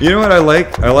cute. You know what I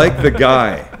like? I like the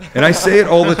guy. And I say it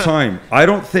all the time. I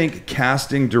don't think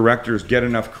casting directors get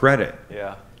enough credit.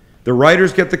 Yeah. The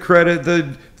writers get the credit,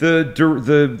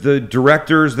 the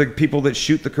directors, the people that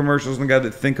shoot the commercials, and the guy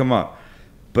that think them up.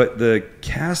 But the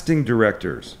casting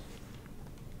directors,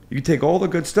 you can take all the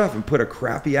good stuff and put a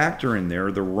crappy actor in there,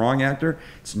 or the wrong actor.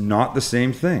 It's not the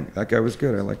same thing. That guy was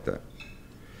good. I like that.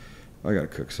 I gotta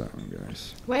cook something,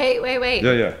 guys. Wait.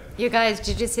 Yeah. You guys,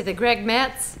 did you see the Greg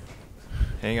Metz?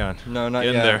 hang on. No, not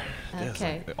in yet. there.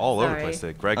 Okay. All over the sorry. place.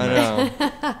 Today. Greg. I Metz.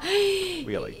 know.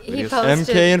 We got like He videos.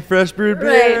 posted. MK and fresh brewed Right.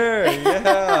 beer.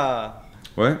 Yeah.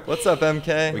 What? What's up,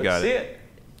 MK? We got See it. it.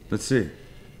 Let's see.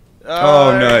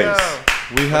 Oh, there you nice. go.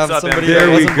 We have What's up, somebody MK? that There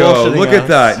we wasn't go. bullshitting Look at us.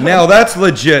 that. Now that's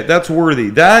legit. That's worthy.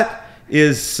 That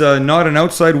is not an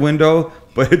outside window,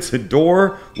 but it's a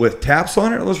door with taps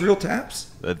on it. Are those real taps?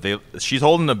 She's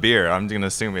holding a beer. I'm going to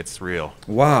assume it's real.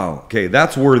 Wow. Okay,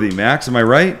 that's worthy, Max. Am I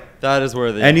right? That is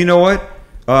worthy. And you know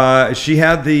what? She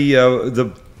had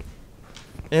the.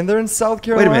 And they're in South Wait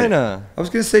Carolina. a minute. I was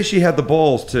going to say she had the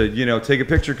balls to, take a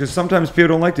picture because sometimes people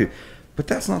don't like to. But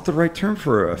that's not the right term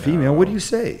for a female. What do you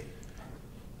say?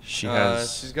 She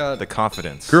has she's got the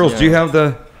confidence. Girls, Yeah. do you have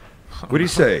the. What do you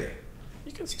say?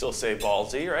 You can still say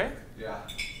ballsy, right? Yeah.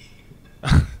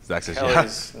 Zach says,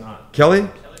 Kelly's not. Kelly?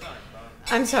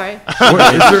 I'm sorry.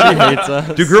 What, is there, She hates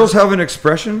us. do girls have an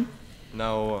expression?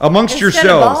 No. Amongst Instead of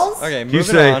yourselves. balls? Okay, You moving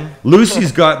say, on.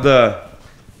 Lucy's got the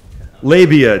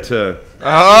labia to.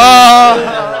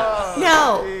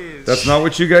 No. That's not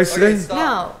what you guys say? Okay,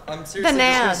 stop. No. I'm seriously The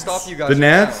just gonna nads. stop you guys. The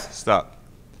right nads? Stop.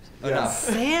 now. Enough.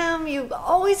 Sam, you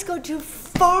always go too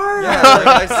far. Yeah, like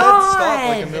I said, stop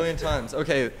like a God. million times.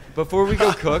 Okay, before we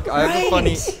go cook, I have a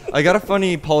Right. I got a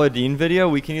funny Paula Deen video.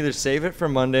 We can either save it for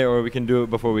Monday or we can do it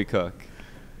before we cook.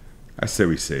 I say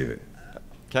we save it.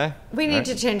 Okay? We need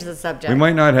to change the subject. We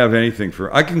might not have anything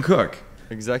for. I can cook.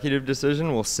 Executive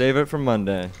decision. We'll save it for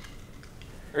Monday.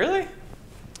 Really?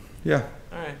 Yeah.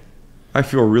 All right. I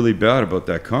feel really bad about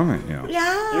that comment now.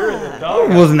 Yeah. You're the It dog.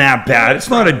 wasn't that bad. It's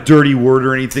not a dirty word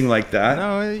or anything like that.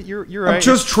 No, you're right. I'm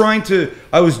just trying to.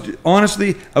 I was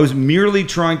merely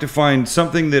trying to find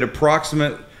something that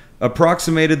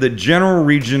approximated the general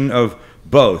region of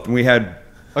both. And we had.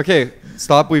 Okay,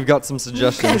 stop. We've got some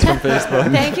suggestions from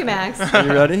Facebook. Thank you, Max. Are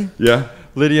you ready? Yeah.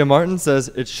 Lydia Martin says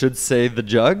it should say the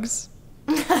jugs.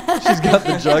 She's got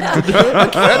the jugs to do it.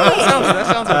 that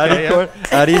sounds okay. Yeah.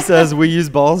 Addie says we use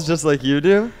balls just like you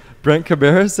do. Brent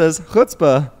Cabrera says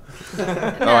chutzpah. Oh,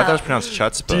 I thought it was pronounced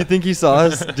chutzpah. Do you think you saw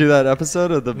us do that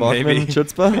episode of the Bachman Maybe.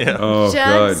 chutzpah? Yeah. Oh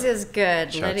Jugs God. is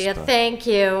good, Lydia. Chutzpah. Thank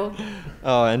you.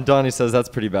 Oh, and Donnie says that's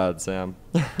pretty bad, Sam.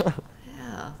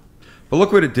 Yeah. But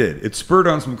look what it did. It spurred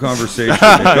on some conversation. It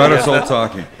got us all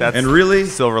talking. That's And really,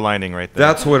 silver lining right there.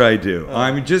 that's what I do.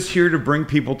 I'm just here to bring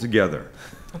people together.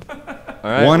 All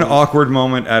right. One awkward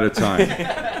moment at a time. All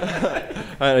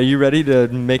right, are you ready to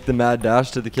make the mad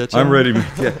dash to the kitchen? I'm ready.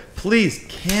 Yeah. Please,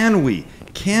 can we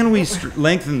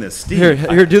lengthen this, Steve?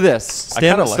 Here, do this.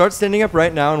 kinda like- Start standing up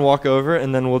right now and walk over,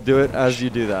 and then we'll do it as you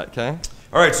do that. Okay?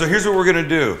 All right, so here's what we're gonna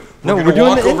do. No, gonna we're doing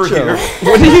walk the over intro.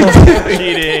 here.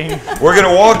 cheating. We're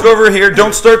gonna walk over here.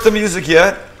 Don't start the music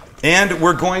yet. And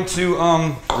we're going to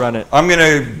Run it. I'm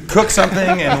gonna cook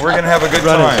something, and we're gonna have a good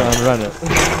Run time. it, Sean. Run it.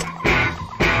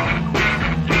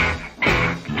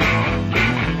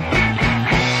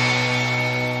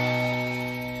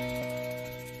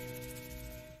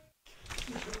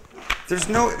 There's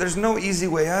no easy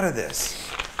way out of this.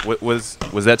 Was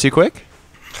that too quick?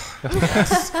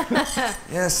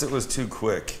 Yes, it was too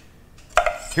quick.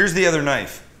 Here's the other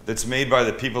knife that's made by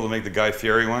the people that make the Guy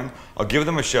Fieri one. I'll give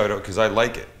them a shout out because I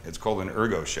like it. It's called an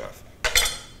Ergo Chef.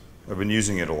 I've been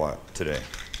using it a lot today.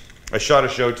 I shot a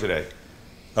show today.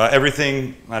 Not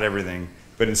everything,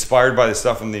 but inspired by the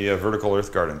stuff in the Vertical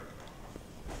Earth Garden.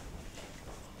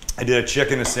 I did a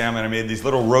chicken, a salmon. I made these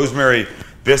little rosemary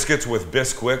biscuits with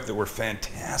Bisquick that were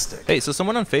fantastic. Hey, so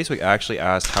someone on Facebook actually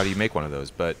asked, how do you make one of those?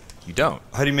 But you don't.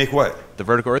 How do you make what? The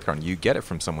Vertical Earth Garden. You get it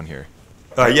from someone here.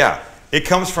 Yeah, it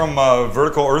comes from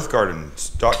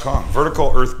verticalearthgardens.com.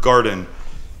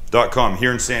 Verticalearthgarden.com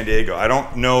here in San Diego. I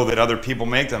don't know that other people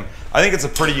make them. I think it's a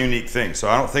pretty unique thing, so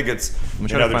I don't think it's I'm in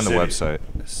trying to other find the cities. website.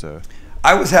 So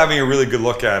I was having a really good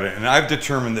look at it, and I've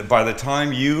determined that by the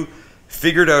time you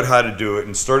figured out how to do it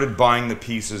and started buying the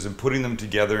pieces and putting them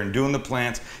together and doing the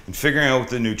plants and figuring out what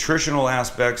the nutritional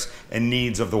aspects and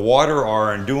needs of the water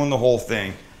are and doing the whole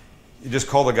thing, you just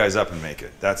call the guys up and make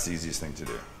it. That's the easiest thing to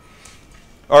do.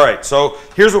 All right, so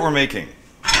here's what we're making.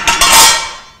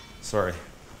 Sorry.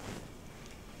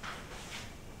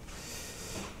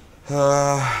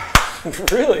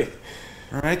 Really?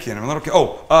 All right, Ken, I'm a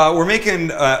little. We're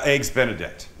making eggs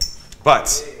Benedict,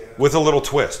 but with a little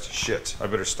twist. Shit, I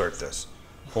better start this.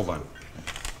 Hold on.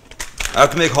 I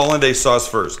have to make hollandaise sauce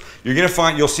first.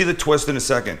 You'll see the twist in a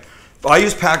second. I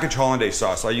use packaged hollandaise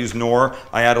sauce. I use Knorr.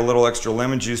 I add a little extra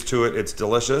lemon juice to it. It's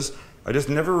delicious. I just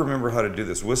never remember how to do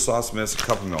this. With sauce mist,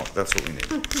 cup of milk. That's what we need.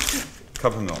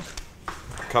 Cup of milk.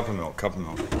 Cup of milk. Cup of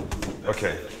milk.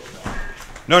 Okay.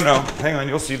 No, hang on.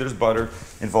 You'll see there's butter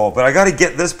involved. But I got to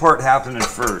get this part happening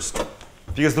first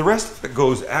because the rest of it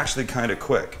goes actually kind of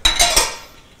quick.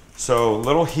 So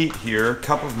little heat here,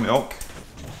 cup of milk.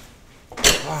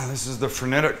 This is the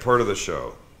frenetic part of the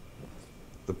show.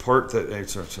 the part that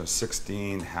it's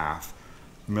 16 half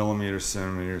millimeters,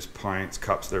 centimeters, pints,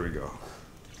 cups. There we go.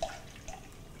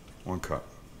 1 cup.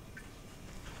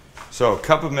 So,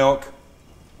 cup of milk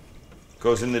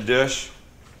goes in the dish.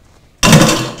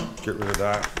 Get rid of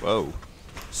that. Whoa.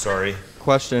 Sorry.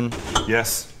 Question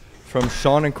Yes. from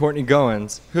Sean and Courtney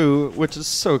Goins, who, which is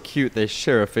so cute, they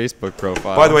share a Facebook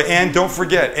profile. By the way, and don't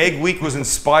forget, Egg Week was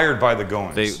inspired by the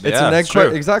Goins. It's an egg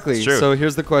exactly. So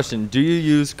here's the question: do you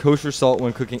use kosher salt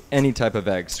when cooking any type of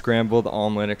egg, scrambled,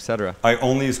 omelet, etc.? I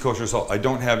only use kosher salt. I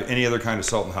don't have any other kind of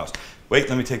salt in the house. Wait,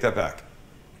 let me take that back.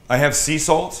 I have sea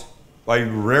salt. I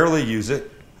rarely use it.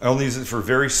 I only use it for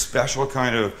very special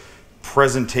kind of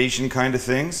presentation kind of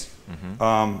things.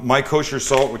 My kosher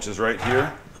salt, which is right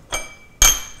here,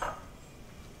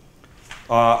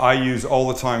 I use all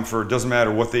the time for, it doesn't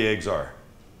matter what the eggs are.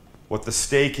 What the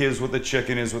steak is, what the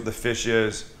chicken is, what the fish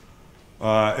is.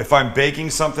 If I'm baking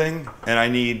something and I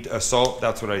need a salt,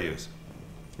 that's what I use.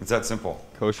 It's that simple.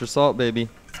 Kosher salt, baby.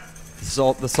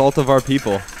 The salt of our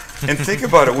people. And think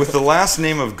about it, with the last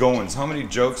name of Goins, how many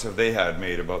jokes have they had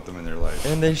made about them in their life?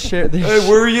 And they share. Hey,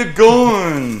 where are you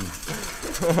going?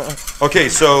 Okay,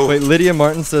 so... Wait, Lydia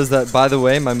Martin says that, by the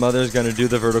way, my mother's going to do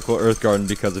the vertical earth garden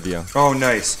because of you. Oh,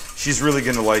 nice. She's really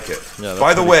going to like it. Yeah,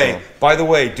 by the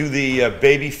way, do the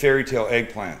baby fairy tale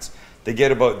eggplants. They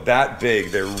get about that big.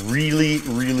 They're really,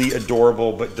 really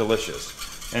adorable, but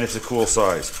delicious. And it's a cool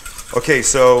size. Okay,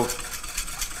 so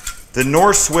the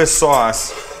North Swiss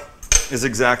sauce is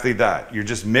exactly that. You're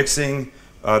just mixing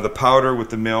the powder with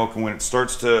the milk, and when it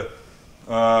starts to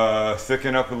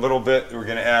thicken up a little bit, we're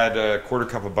going to add a 1/4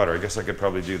 cup of butter. I guess I could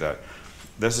probably do that.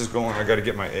 This is going, I got to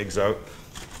get my eggs out.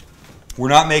 We're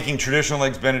not making traditional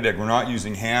eggs benedict. We're not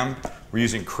using ham. We're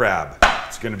using crab.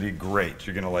 It's going to be great.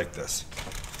 You're going to like this.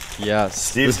 Yes.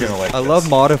 Steve's going to like I this. love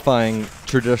modifying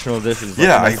traditional dishes. Like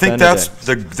Yeah, I think that's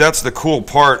Benedict. the cool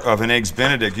part of an eggs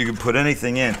benedict. You can put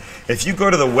anything in. If you go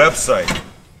to the website,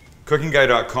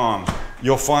 cookingguy.com,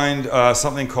 you'll find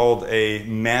something called a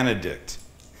benedict,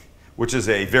 which is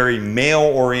a very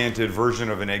male-oriented version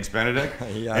of an eggs benedict.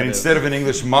 Yeah, and instead of an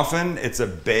English muffin, it's a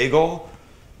bagel.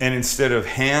 And instead of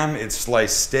ham, it's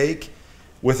sliced steak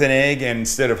with an egg. And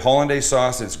instead of hollandaise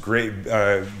sauce, it's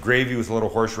gravy with a little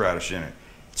horseradish in it.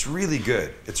 It's really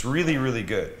good. It's really, really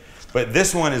good. But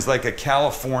this one is like a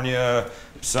California,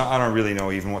 I don't really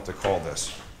know even what to call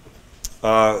this.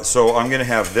 So I'm going to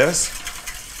have this.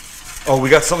 Oh, we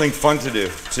got something fun to do,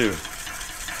 too.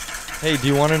 Hey, do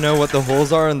you want to know what the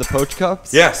holes are in the poach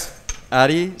cups? Yes.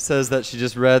 Addie says that she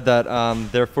just read that,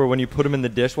 therefore, when you put them in the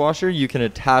dishwasher, you can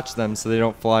attach them so they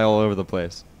don't fly all over the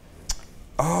place.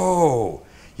 Oh,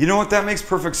 you know what? That makes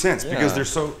perfect sense because Yeah. they're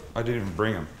so, I didn't even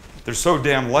bring them. They're so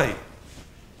damn light.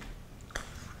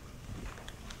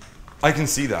 I can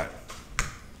see that.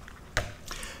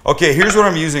 Okay, here's what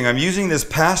I'm using. I'm using this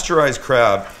pasteurized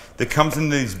crab that comes in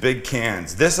these big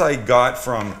cans. This I got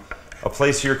from a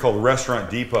place here called Restaurant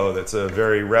Depot that's a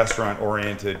very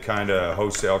restaurant-oriented kind of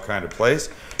wholesale kind of place.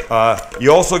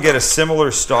 You also get a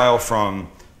similar style from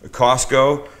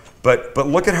Costco, but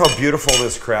look at how beautiful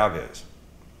this crab is.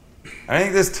 I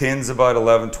think this tin's about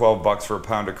 11, 12 bucks for a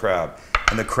pound of crab.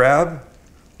 And the crab,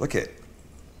 look it,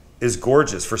 is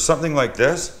gorgeous. For something like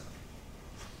this,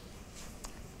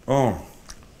 oh.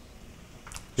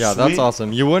 Yeah, Sweet, that's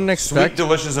awesome. You wouldn't expect sweet,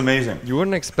 delicious, amazing. You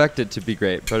wouldn't expect it to be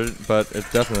great, but it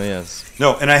definitely is.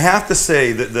 No, and I have to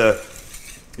say that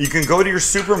you can go to your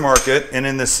supermarket and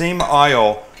in the same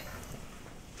aisle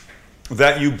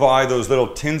that you buy those little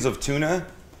tins of tuna,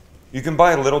 you can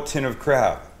buy a little tin of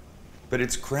crab, but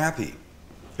it's crappy.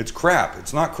 It's crap.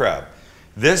 It's not crab.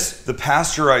 This, the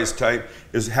pasteurized type,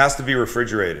 has to be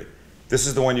refrigerated. This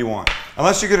is the one you want.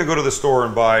 Unless you're going to go to the store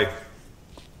and buy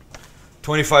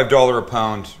 $25 a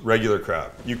pound regular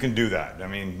crab. You can do that. I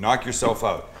mean, knock yourself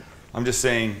out. I'm just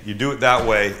saying, you do it that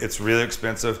way, it's really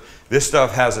expensive. This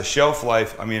stuff has a shelf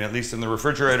life, I mean, at least in the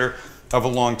refrigerator, of a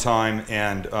long time,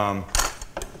 and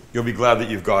you'll be glad that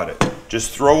you've got it.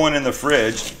 Just throw one in the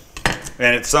fridge,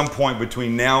 and at some point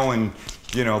between now and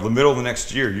the middle of the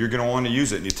next year, you're going to want to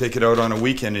use it. And you take it out on a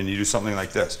weekend and you do something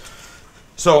like this.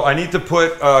 So I need to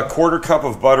put a 1/4 cup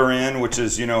of butter in, which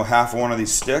is half of one of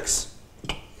these sticks.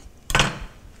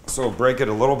 So break it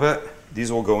a little bit. These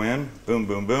will go in. Boom,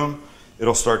 boom, boom.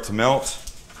 It'll start to melt.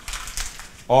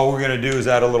 All we're going to do is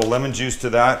add a little lemon juice to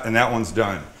that, and that one's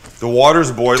done. The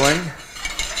water's boiling.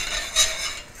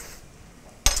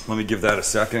 Let me give that a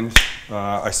second.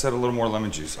 I said a little more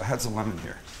lemon juice. I had some lemon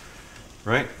here.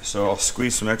 Right? So I'll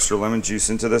squeeze some extra lemon juice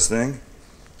into this thing.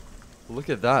 Look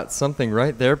at that. Something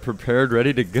right there prepared,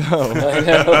 ready to go. I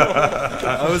know.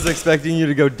 I was expecting you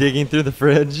to go digging through the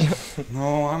fridge.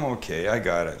 No, I'm okay. I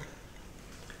got it.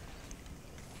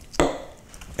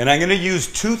 And I'm going to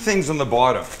use two things on the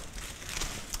bottom.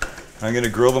 I'm going to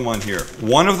grill them on here.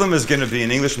 One of them is going to be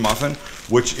an English muffin,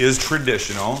 which is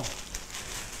traditional.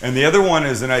 And the other one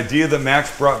is an idea that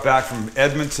Max brought back from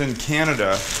Edmonton,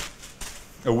 Canada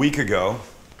a week ago.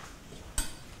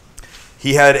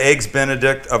 He had eggs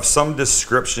benedict of some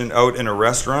description out in a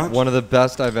restaurant. One of the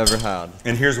best I've ever had.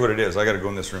 And here's what it is. I got to go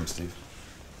in this room, Steve.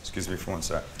 Excuse me for one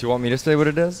sec. Do you want me to say what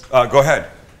it is? Go ahead.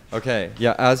 Okay.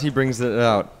 Yeah. As he brings it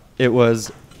out, it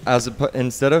was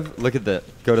instead of look at that.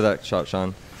 Go to that shot,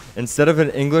 Sean. Instead of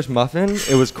an English muffin,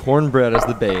 it was cornbread as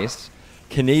the base,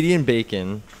 Canadian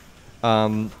bacon,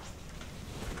 a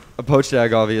poached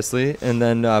egg, obviously, and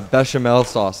then bechamel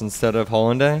sauce instead of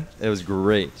hollandaise. It was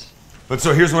great. But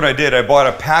so here's what I did. I bought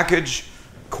a packaged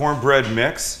cornbread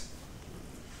mix,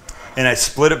 and I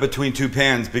split it between two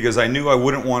pans because I knew I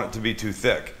wouldn't want it to be too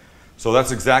thick. So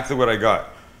that's exactly what I got.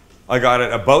 I got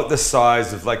it about the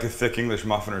size of like a thick English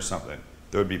muffin or something.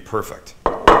 That would be perfect.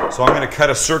 So I'm going to cut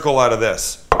a circle out of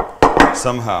this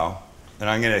somehow, and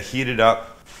I'm going to heat it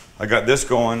up. I got this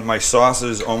going. My sauce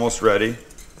is almost ready.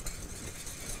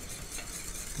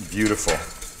 Beautiful.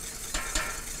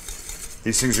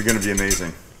 These things are going to be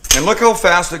amazing. And look how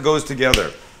fast it goes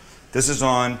together. This is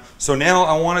on. So now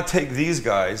I want to take these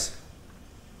guys.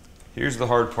 Here's the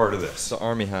hard part of this. The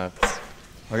army hats.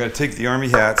 I got to take the army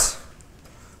hats,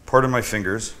 part of my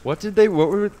fingers. What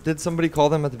did somebody call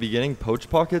them at the beginning? Poach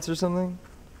pockets or something?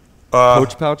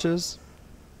 Poach pouches?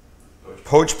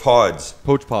 Poach pods.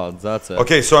 Poach pods, that's it.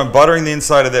 Okay, so I'm buttering the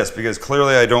inside of this because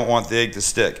clearly I don't want the egg to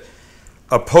stick.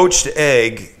 A poached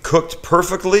egg cooked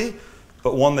perfectly,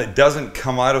 but one that doesn't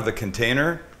come out of the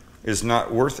container is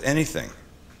not worth anything.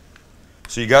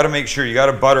 So you got to make sure, you got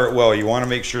to butter it well. You want to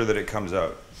make sure that it comes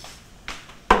out.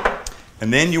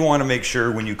 And then you want to make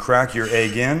sure when you crack your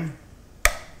egg in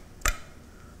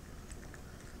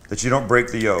that you don't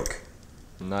break the yolk.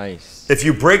 Nice. If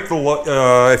you break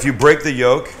the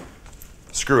yolk,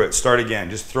 screw it. Start again.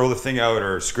 Just throw the thing out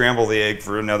or scramble the egg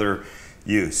for another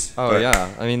use. Oh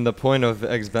yeah. I mean, the point of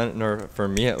eggs benedict, or for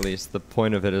me at least, the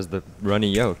point of it is the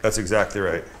runny yolk. That's exactly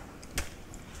right.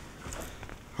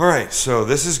 All right, so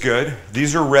this is good.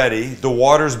 These are ready. The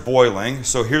water's boiling.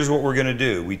 So here's what we're gonna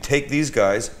do. We take these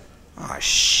guys. Ah,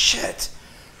 shit.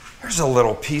 There's a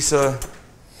little piece of.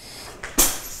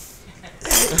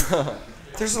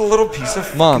 There's a little piece of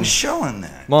fucking shell in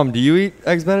that. Mom, do you eat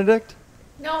eggs benedict?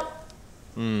 No.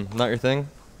 Not your thing?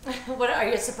 What, are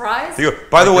you surprised?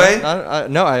 By the way,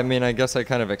 no. I mean, I guess I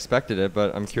kind of expected it,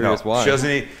 but I'm curious why. She doesn't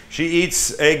eat. She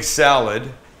eats egg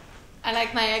salad. I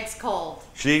like my eggs cold.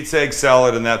 She eats egg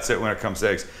salad, and that's it when it comes to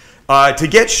eggs. To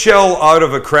get shell out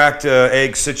of a cracked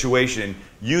egg situation,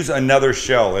 use another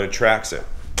shell. It attracts it.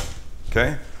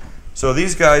 Okay? So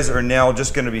these guys are now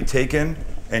just going to be taken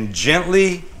and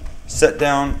gently set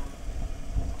down.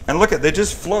 And look at, they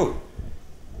just float.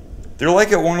 They're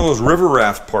like at one of those river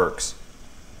raft parks.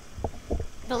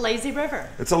 The lazy river.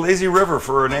 It's a lazy river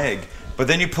for an egg. But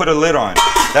then you put a lid on.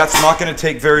 That's not going to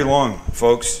take very long,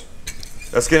 folks.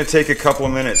 That's going to take a couple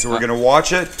of minutes. So we're going to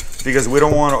watch it because we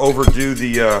don't want to overdo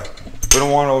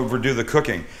the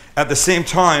cooking. At the same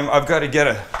time, I got to get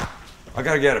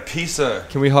a piece of.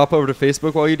 Can we hop over to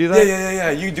Facebook while you do that?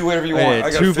 Yeah. You do whatever you want. I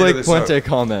got to two figure Blake this out. Puente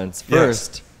comments.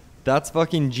 First, Yes. That's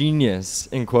fucking genius,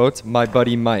 in quotes, my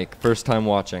buddy Mike, first time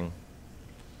watching.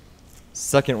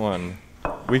 Second one,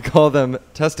 we call them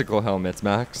testicle helmets,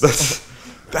 Max.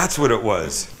 That's what it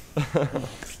was.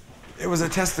 It was a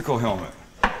testicle helmet.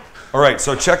 All right,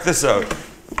 so check this out.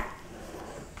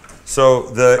 So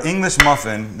the English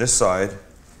muffin, this side,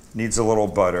 needs a little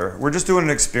butter. We're just doing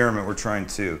an experiment. We're trying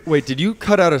to. Wait, did you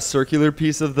cut out a circular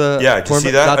piece of the Yeah, did you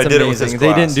see that? That's I did it with amazing. this They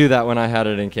didn't glass. do that when I had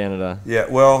it in Canada. Yeah,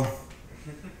 well,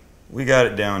 we got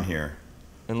it down here.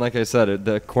 And like I said,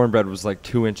 the cornbread was like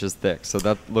 2 inches thick, so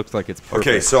that looks like it's perfect.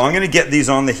 Okay, so I'm gonna get these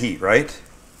on the heat, right?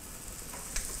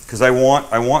 Because I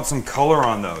want some color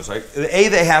on those. A,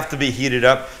 they have to be heated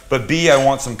up, but B, I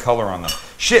want some color on them.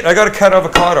 Shit, I gotta cut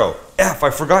avocado. F, I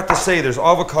forgot to say there's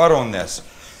avocado in this.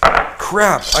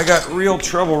 Crap, I got real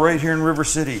trouble right here in River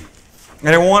City.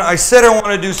 And I said I want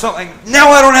to do something. Now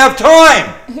I don't have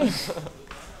time!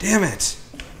 Damn it.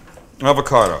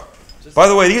 Avocado. By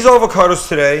the way, these avocados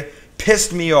today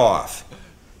pissed me off.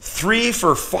 3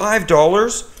 for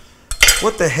 $5?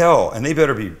 What the hell? And they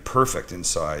better be perfect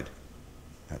inside.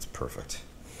 That's perfect.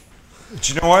 But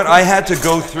you know what? I had to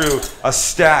go through a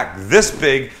stack this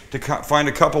big to find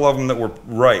a couple of them that were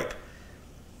ripe.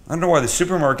 I don't know why the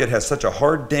supermarket has such a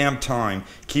hard damn time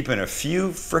keeping a few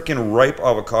frickin' ripe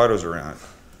avocados around.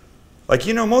 Like,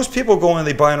 you know, most people go in and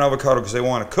they buy an avocado because they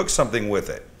want to cook something with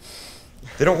it.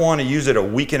 They don't want to use it a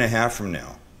week and a half from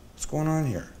now. What's going on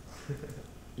here?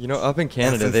 You know, up in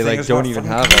Canada, Effing they thing like is don't not even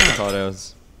fucking have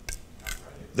avocados.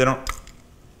 They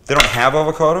don't have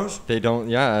avocados? They don't.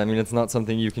 Yeah, I mean, it's not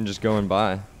something you can just go and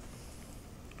buy.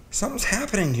 Something's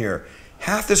happening here.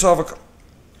 Half this avocado.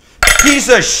 Piece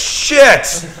of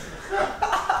shit!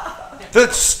 That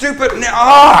stupid.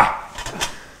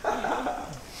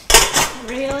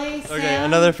 Really, Sam? Okay,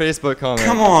 another Facebook comment.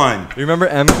 Come on. You remember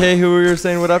MK, who we were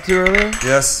saying what up to earlier?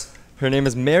 Yes. Her name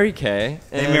is Mary Kay.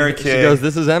 Hey, and Mary She Kay. goes,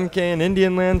 "This is MK in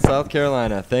Indian Land, South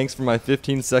Carolina. Thanks for my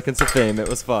 15 seconds of fame. It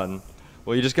was fun."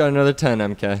 Well, you just got another 10,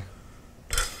 MK.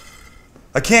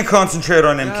 I can't concentrate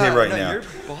on MK right now. You're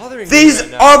bothering These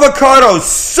me right now. avocados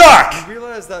suck! You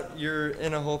realize that you're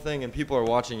in a whole thing and people are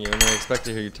watching you and they expect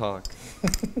to hear you talk.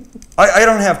 I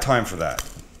don't have time for that.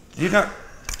 Do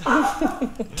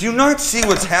you not see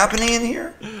what's happening in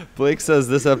here? Blake says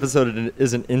this episode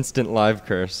is an instant live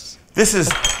curse. This is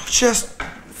just.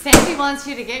 Sandy wants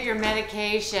you to get your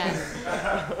medication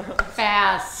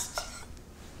fast.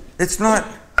 It's not.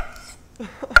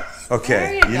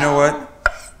 Okay, There you know go. what?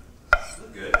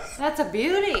 That's a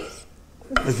beauty.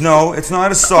 No, it's not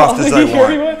as soft as I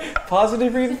want.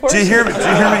 Positive reinforcement. Do you hear me?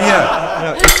 Yeah.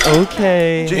 No, it's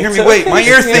okay. Do you hear me? Wait, my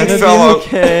ear thing It's fell out.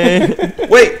 okay.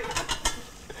 Wait.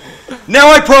 Now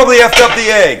I probably effed up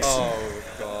the eggs.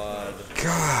 Oh, God.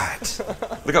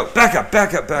 God. Look out. Back up.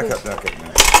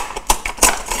 Man.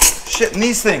 Shit, and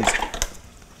these things.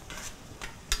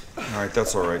 All right,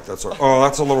 that's all right. Oh,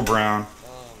 that's a little brown.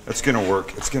 It's going to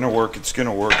work. It's going to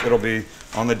work. It'll be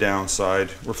on the downside.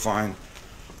 We're fine.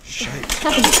 Shite.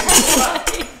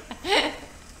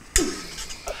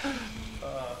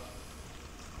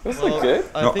 This look good.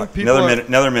 I No, think people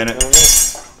another minute.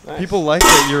 people like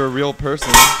that you're a real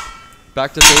person.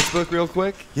 Back to Facebook real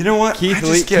quick. You know what?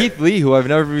 Keith Lee, who I've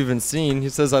never even seen, he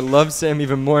says, "I love Sam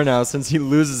even more now since he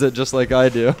loses it just like I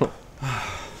do."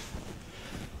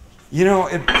 You know,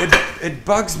 it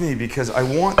bugs me because I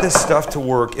want this stuff to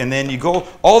work, and then you go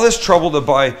all this trouble to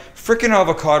buy frickin'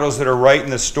 avocados that are right in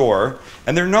the store,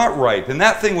 and they're not ripe. And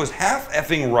that thing was half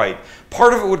effing ripe.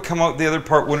 Part of it would come out, the other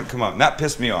part wouldn't come out, and that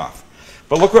pissed me off.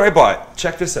 But look what I bought.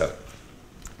 Check this out.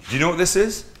 Do you know what this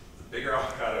is? Bigger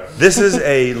avocado. This is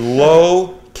a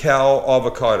low-cal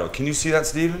avocado. Can you see that,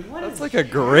 Stephen? That's like a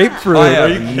grapefruit. I Are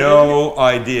you have no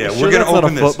idea. You sure We're gonna that's not a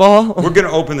open this. football? We're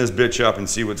gonna open this bitch up and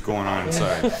see what's going on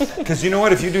inside. Because you know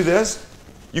what? If you do this,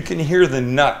 you can hear the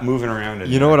nut moving around in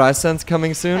You know what I sense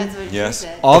coming soon? That's what Yes. she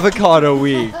said. Avocado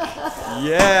week.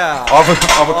 Yeah.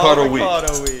 Avocado week.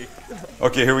 Avocado week.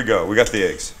 Okay, here we go. We got the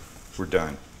eggs. We're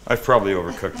done. I've probably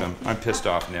overcooked them. I'm pissed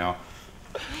off now.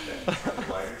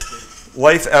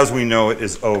 Life as we know it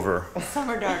is over. Some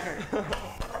are darker.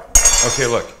 Okay,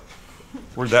 look.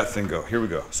 Where'd that thing go? Here we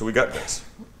go. So we got this.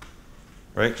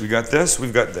 Right? We got this.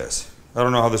 We've got this. I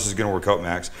don't know how this is going to work out,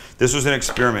 Max. This was an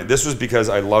experiment. This was because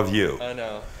I love you. I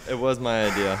know. It was my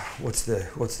idea. What's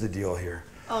the deal here?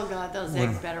 Oh God, those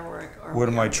eggs better work. Or What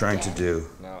am I we're trying to dead. do?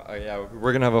 No, yeah,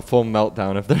 we're gonna have a full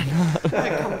meltdown if they're not.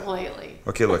 Completely.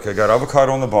 Okay, look. I got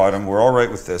avocado on the bottom. We're all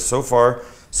right with this. So far,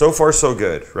 so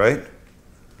good, right?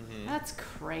 That's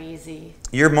crazy.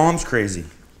 Your mom's crazy.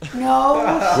 No.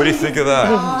 What do you think of that?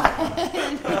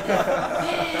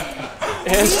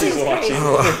 And she's watching.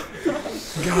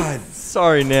 God.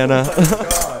 Sorry, Nana.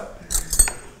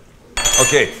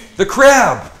 Okay, the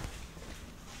crab.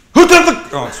 Who did the?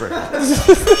 Oh, it's right.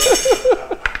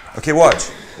 Okay, watch.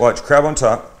 Crab on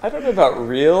top. I don't know about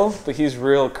real, but he's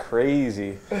real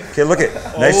crazy. Okay, look at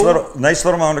nice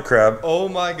little mound of crab. Oh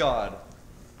my God.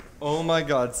 Oh my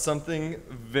God. Something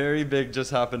very big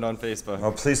just happened on Facebook.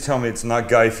 Oh, please tell me it's not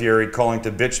Guy Fieri calling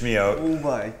to bitch me out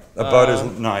my. about his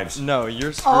knives. No,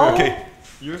 you're screwed. Oh. Okay,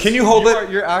 You're Can you hold it?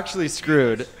 You're actually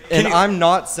screwed. And you- I'm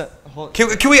not. can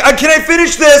I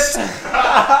finish this?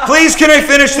 Please, can I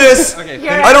finish this? Okay,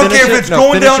 I don't care if it's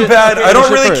going down bad. I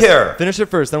don't really care. Finish it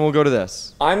first, then we'll go to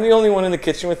this. I'm the only one in the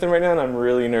kitchen with him right now, and I'm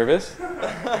really nervous.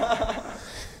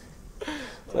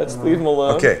 Let's leave him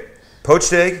alone. Okay,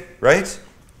 poached egg, right?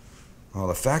 Oh,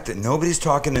 the fact that nobody's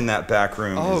talking in that back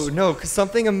room Oh is... no, because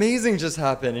something amazing just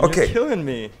happened, and Okay. you're killing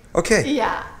me. Okay,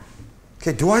 Yeah.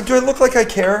 okay, do I look like I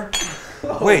care?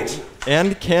 Wait,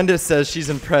 And Candace says she's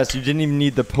impressed. You didn't even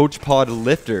need the Poach Pod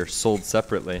lifter sold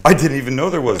separately. I didn't even know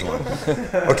there was one.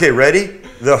 Okay, ready?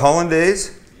 The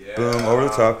hollandaise, boom, over the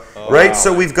top. Right,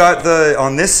 so we've got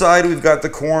on this side, we've got the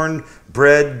corn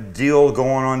bread deal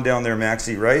going on down there,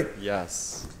 Maxie, right?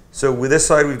 Yes. So with this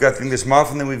side, we've got this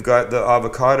muffin, then we've got the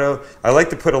avocado. I like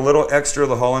to put a little extra of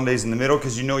the hollandaise in the middle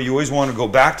because you always want to go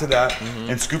back to that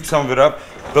and scoop some of it up.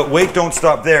 But wait, don't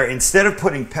stop there. Instead of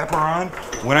putting pepper on,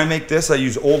 when I make this, I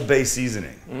use Old Bay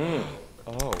seasoning.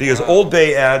 Oh, Because Old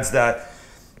Bay adds that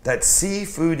that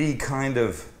seafoody kind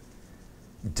of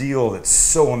deal that's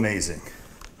so amazing.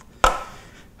 All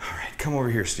right, come over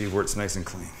here, Steve, where it's nice and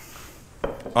clean.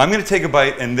 I'm going to take a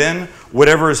bite, and then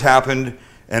whatever has happened,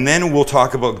 and then we'll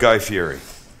talk about Guy Fieri.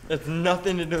 It's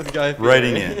nothing to do with Guy Fieri.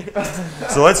 Writing in.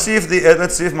 So let's see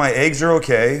if my eggs are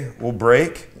okay. We'll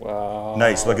break. Wow.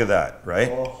 Nice. Look at that. Right.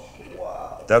 Oh,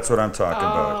 wow. That's what I'm talking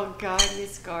about. Oh, God, you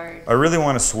scarred. I really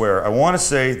want to swear. I want to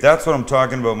say that's what I'm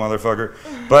talking about, motherfucker.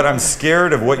 But I'm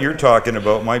scared of what you're talking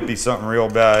about. Might be something real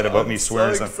bad about me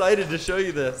swearing. So excited to show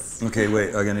you this. Okay,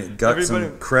 wait. Got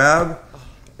some crab.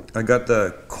 I got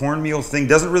the cornmeal thing.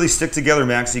 Doesn't really stick together,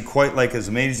 Maxie, quite like as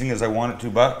amazing as I want it to,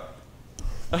 but.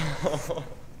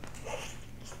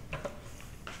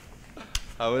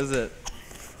 How is it?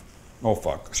 Oh,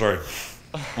 fuck. Sorry.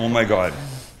 Oh, my God.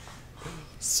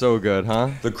 So good,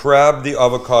 huh? The crab, the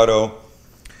avocado.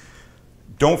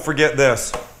 Don't forget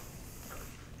this.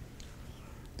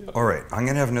 All right, I'm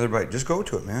gonna have another bite. Just go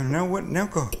to it, man. Now what? Now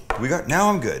go. Now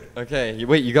I'm good. Okay,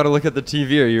 wait. You got to look at the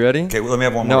TV. Are you ready? Okay, well, let me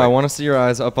have one more. No, I bite. want to see your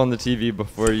eyes up on the TV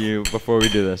before we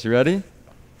do this. You ready?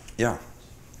 Yeah.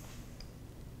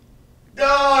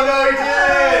 No, he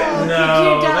didn't.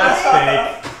 No, Did you that's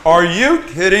die? fake. Are you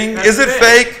kidding? Is it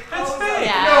fake? That's fake.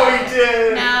 Yeah. No, he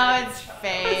didn't. No, it's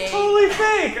fake. It's totally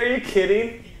fake. Are you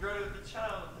kidding? He wrote it with the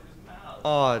child with his mouth.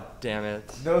 Oh, damn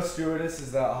it. No stewardess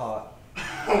is that hot.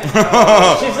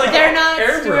 She's like They're not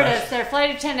airbrush. stewardess. They're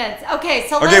flight attendants. Okay,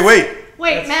 so Okay, let's... wait.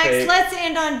 Wait, That's Max, fake. let's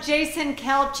end on Jason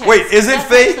Kalchik. Wait, is it That's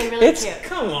fake? actually really It's cute.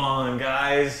 come on,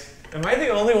 guys. Am I the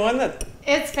only one that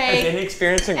It's has fake. any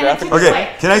experience in And it graphic took- design?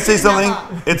 Okay, can I say It's not something?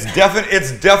 long.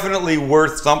 It's definitely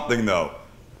worth something, though.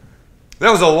 That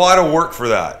was a lot of work for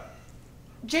that.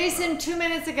 Jason, 2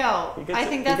 minutes ago. He gets I a-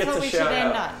 think he that's gets what a we should shout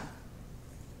end out. on.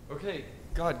 Okay,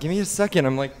 God, give me a second.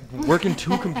 I'm like working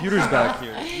two computers back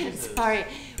here. Sorry.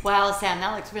 Wow, Sam,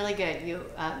 that looks really good. You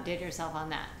did yourself on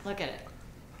that. Look at it.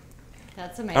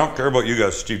 That's I amazing. don't care about you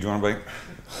guys. Steve, do you want a bite?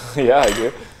 Yeah, I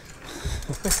do.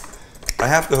 I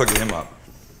have to hook him up.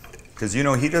 Because, you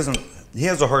know, he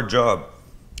has a hard job.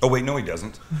 Oh, wait, no, he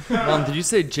doesn't. Mom, did you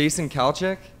say Jason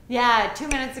Kalchik? Yeah, 2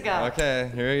 minutes ago. Okay,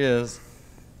 here he is.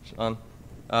 Sean.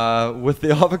 With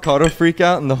the avocado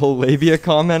freakout and the whole labia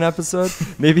comment episode,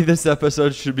 maybe this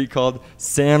episode should be called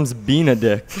Sam's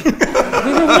Benedict.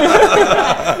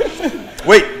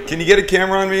 Wait, can you get a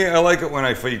camera on me? I like it when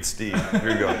I feed Steve. Here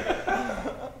you go.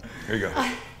 Here you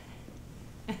go.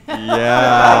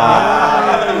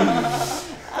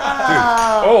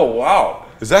 Yeah. Oh, wow.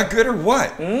 Is that good or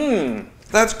what?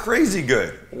 That's crazy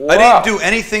good. I didn't do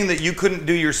anything that you couldn't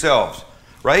do yourselves,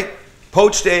 right?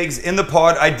 Poached eggs in the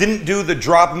pod. I didn't do the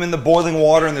drop them in the boiling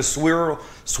water and the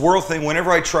swirl thing.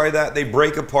 Whenever I try that, they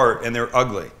break apart and they're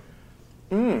ugly.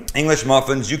 English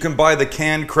muffins. You can buy the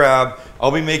canned crab.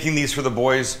 I'll be making these for the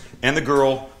boys and the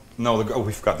girl. No,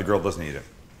 we forgot the girl doesn't eat it.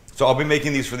 So I'll be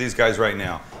making these for these guys right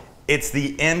now. It's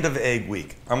the end of egg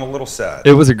week. I'm a little sad.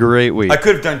 It was a great week. I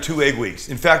could have done 2 egg weeks.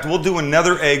 In fact, we'll do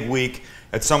another egg week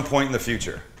at some point in the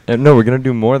future. No, we're going to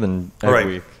do more than All right. egg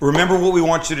week. Remember what we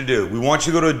want you to do. We want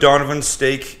you to go to Donovan's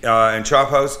Steak and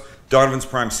Chop House, Donovan's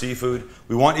Prime Seafood.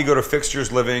 We want you to go to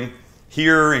Fixtures Living.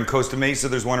 Here in Costa Mesa,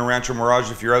 there's one in Rancho Mirage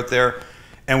if you're out there.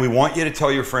 And we want you to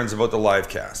tell your friends about the live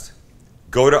cast.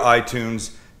 Go to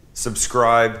iTunes,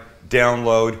 subscribe,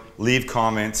 download, leave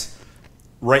comments,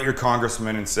 write your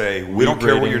congressman and say, we don't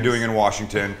care what you're doing in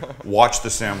Washington. Watch the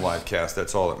Sam live cast.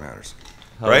 That's all that matters.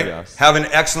 Hell Right? yes. Have an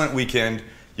excellent weekend.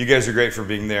 You guys are great for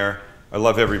being there. I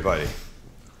love everybody.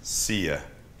 See ya.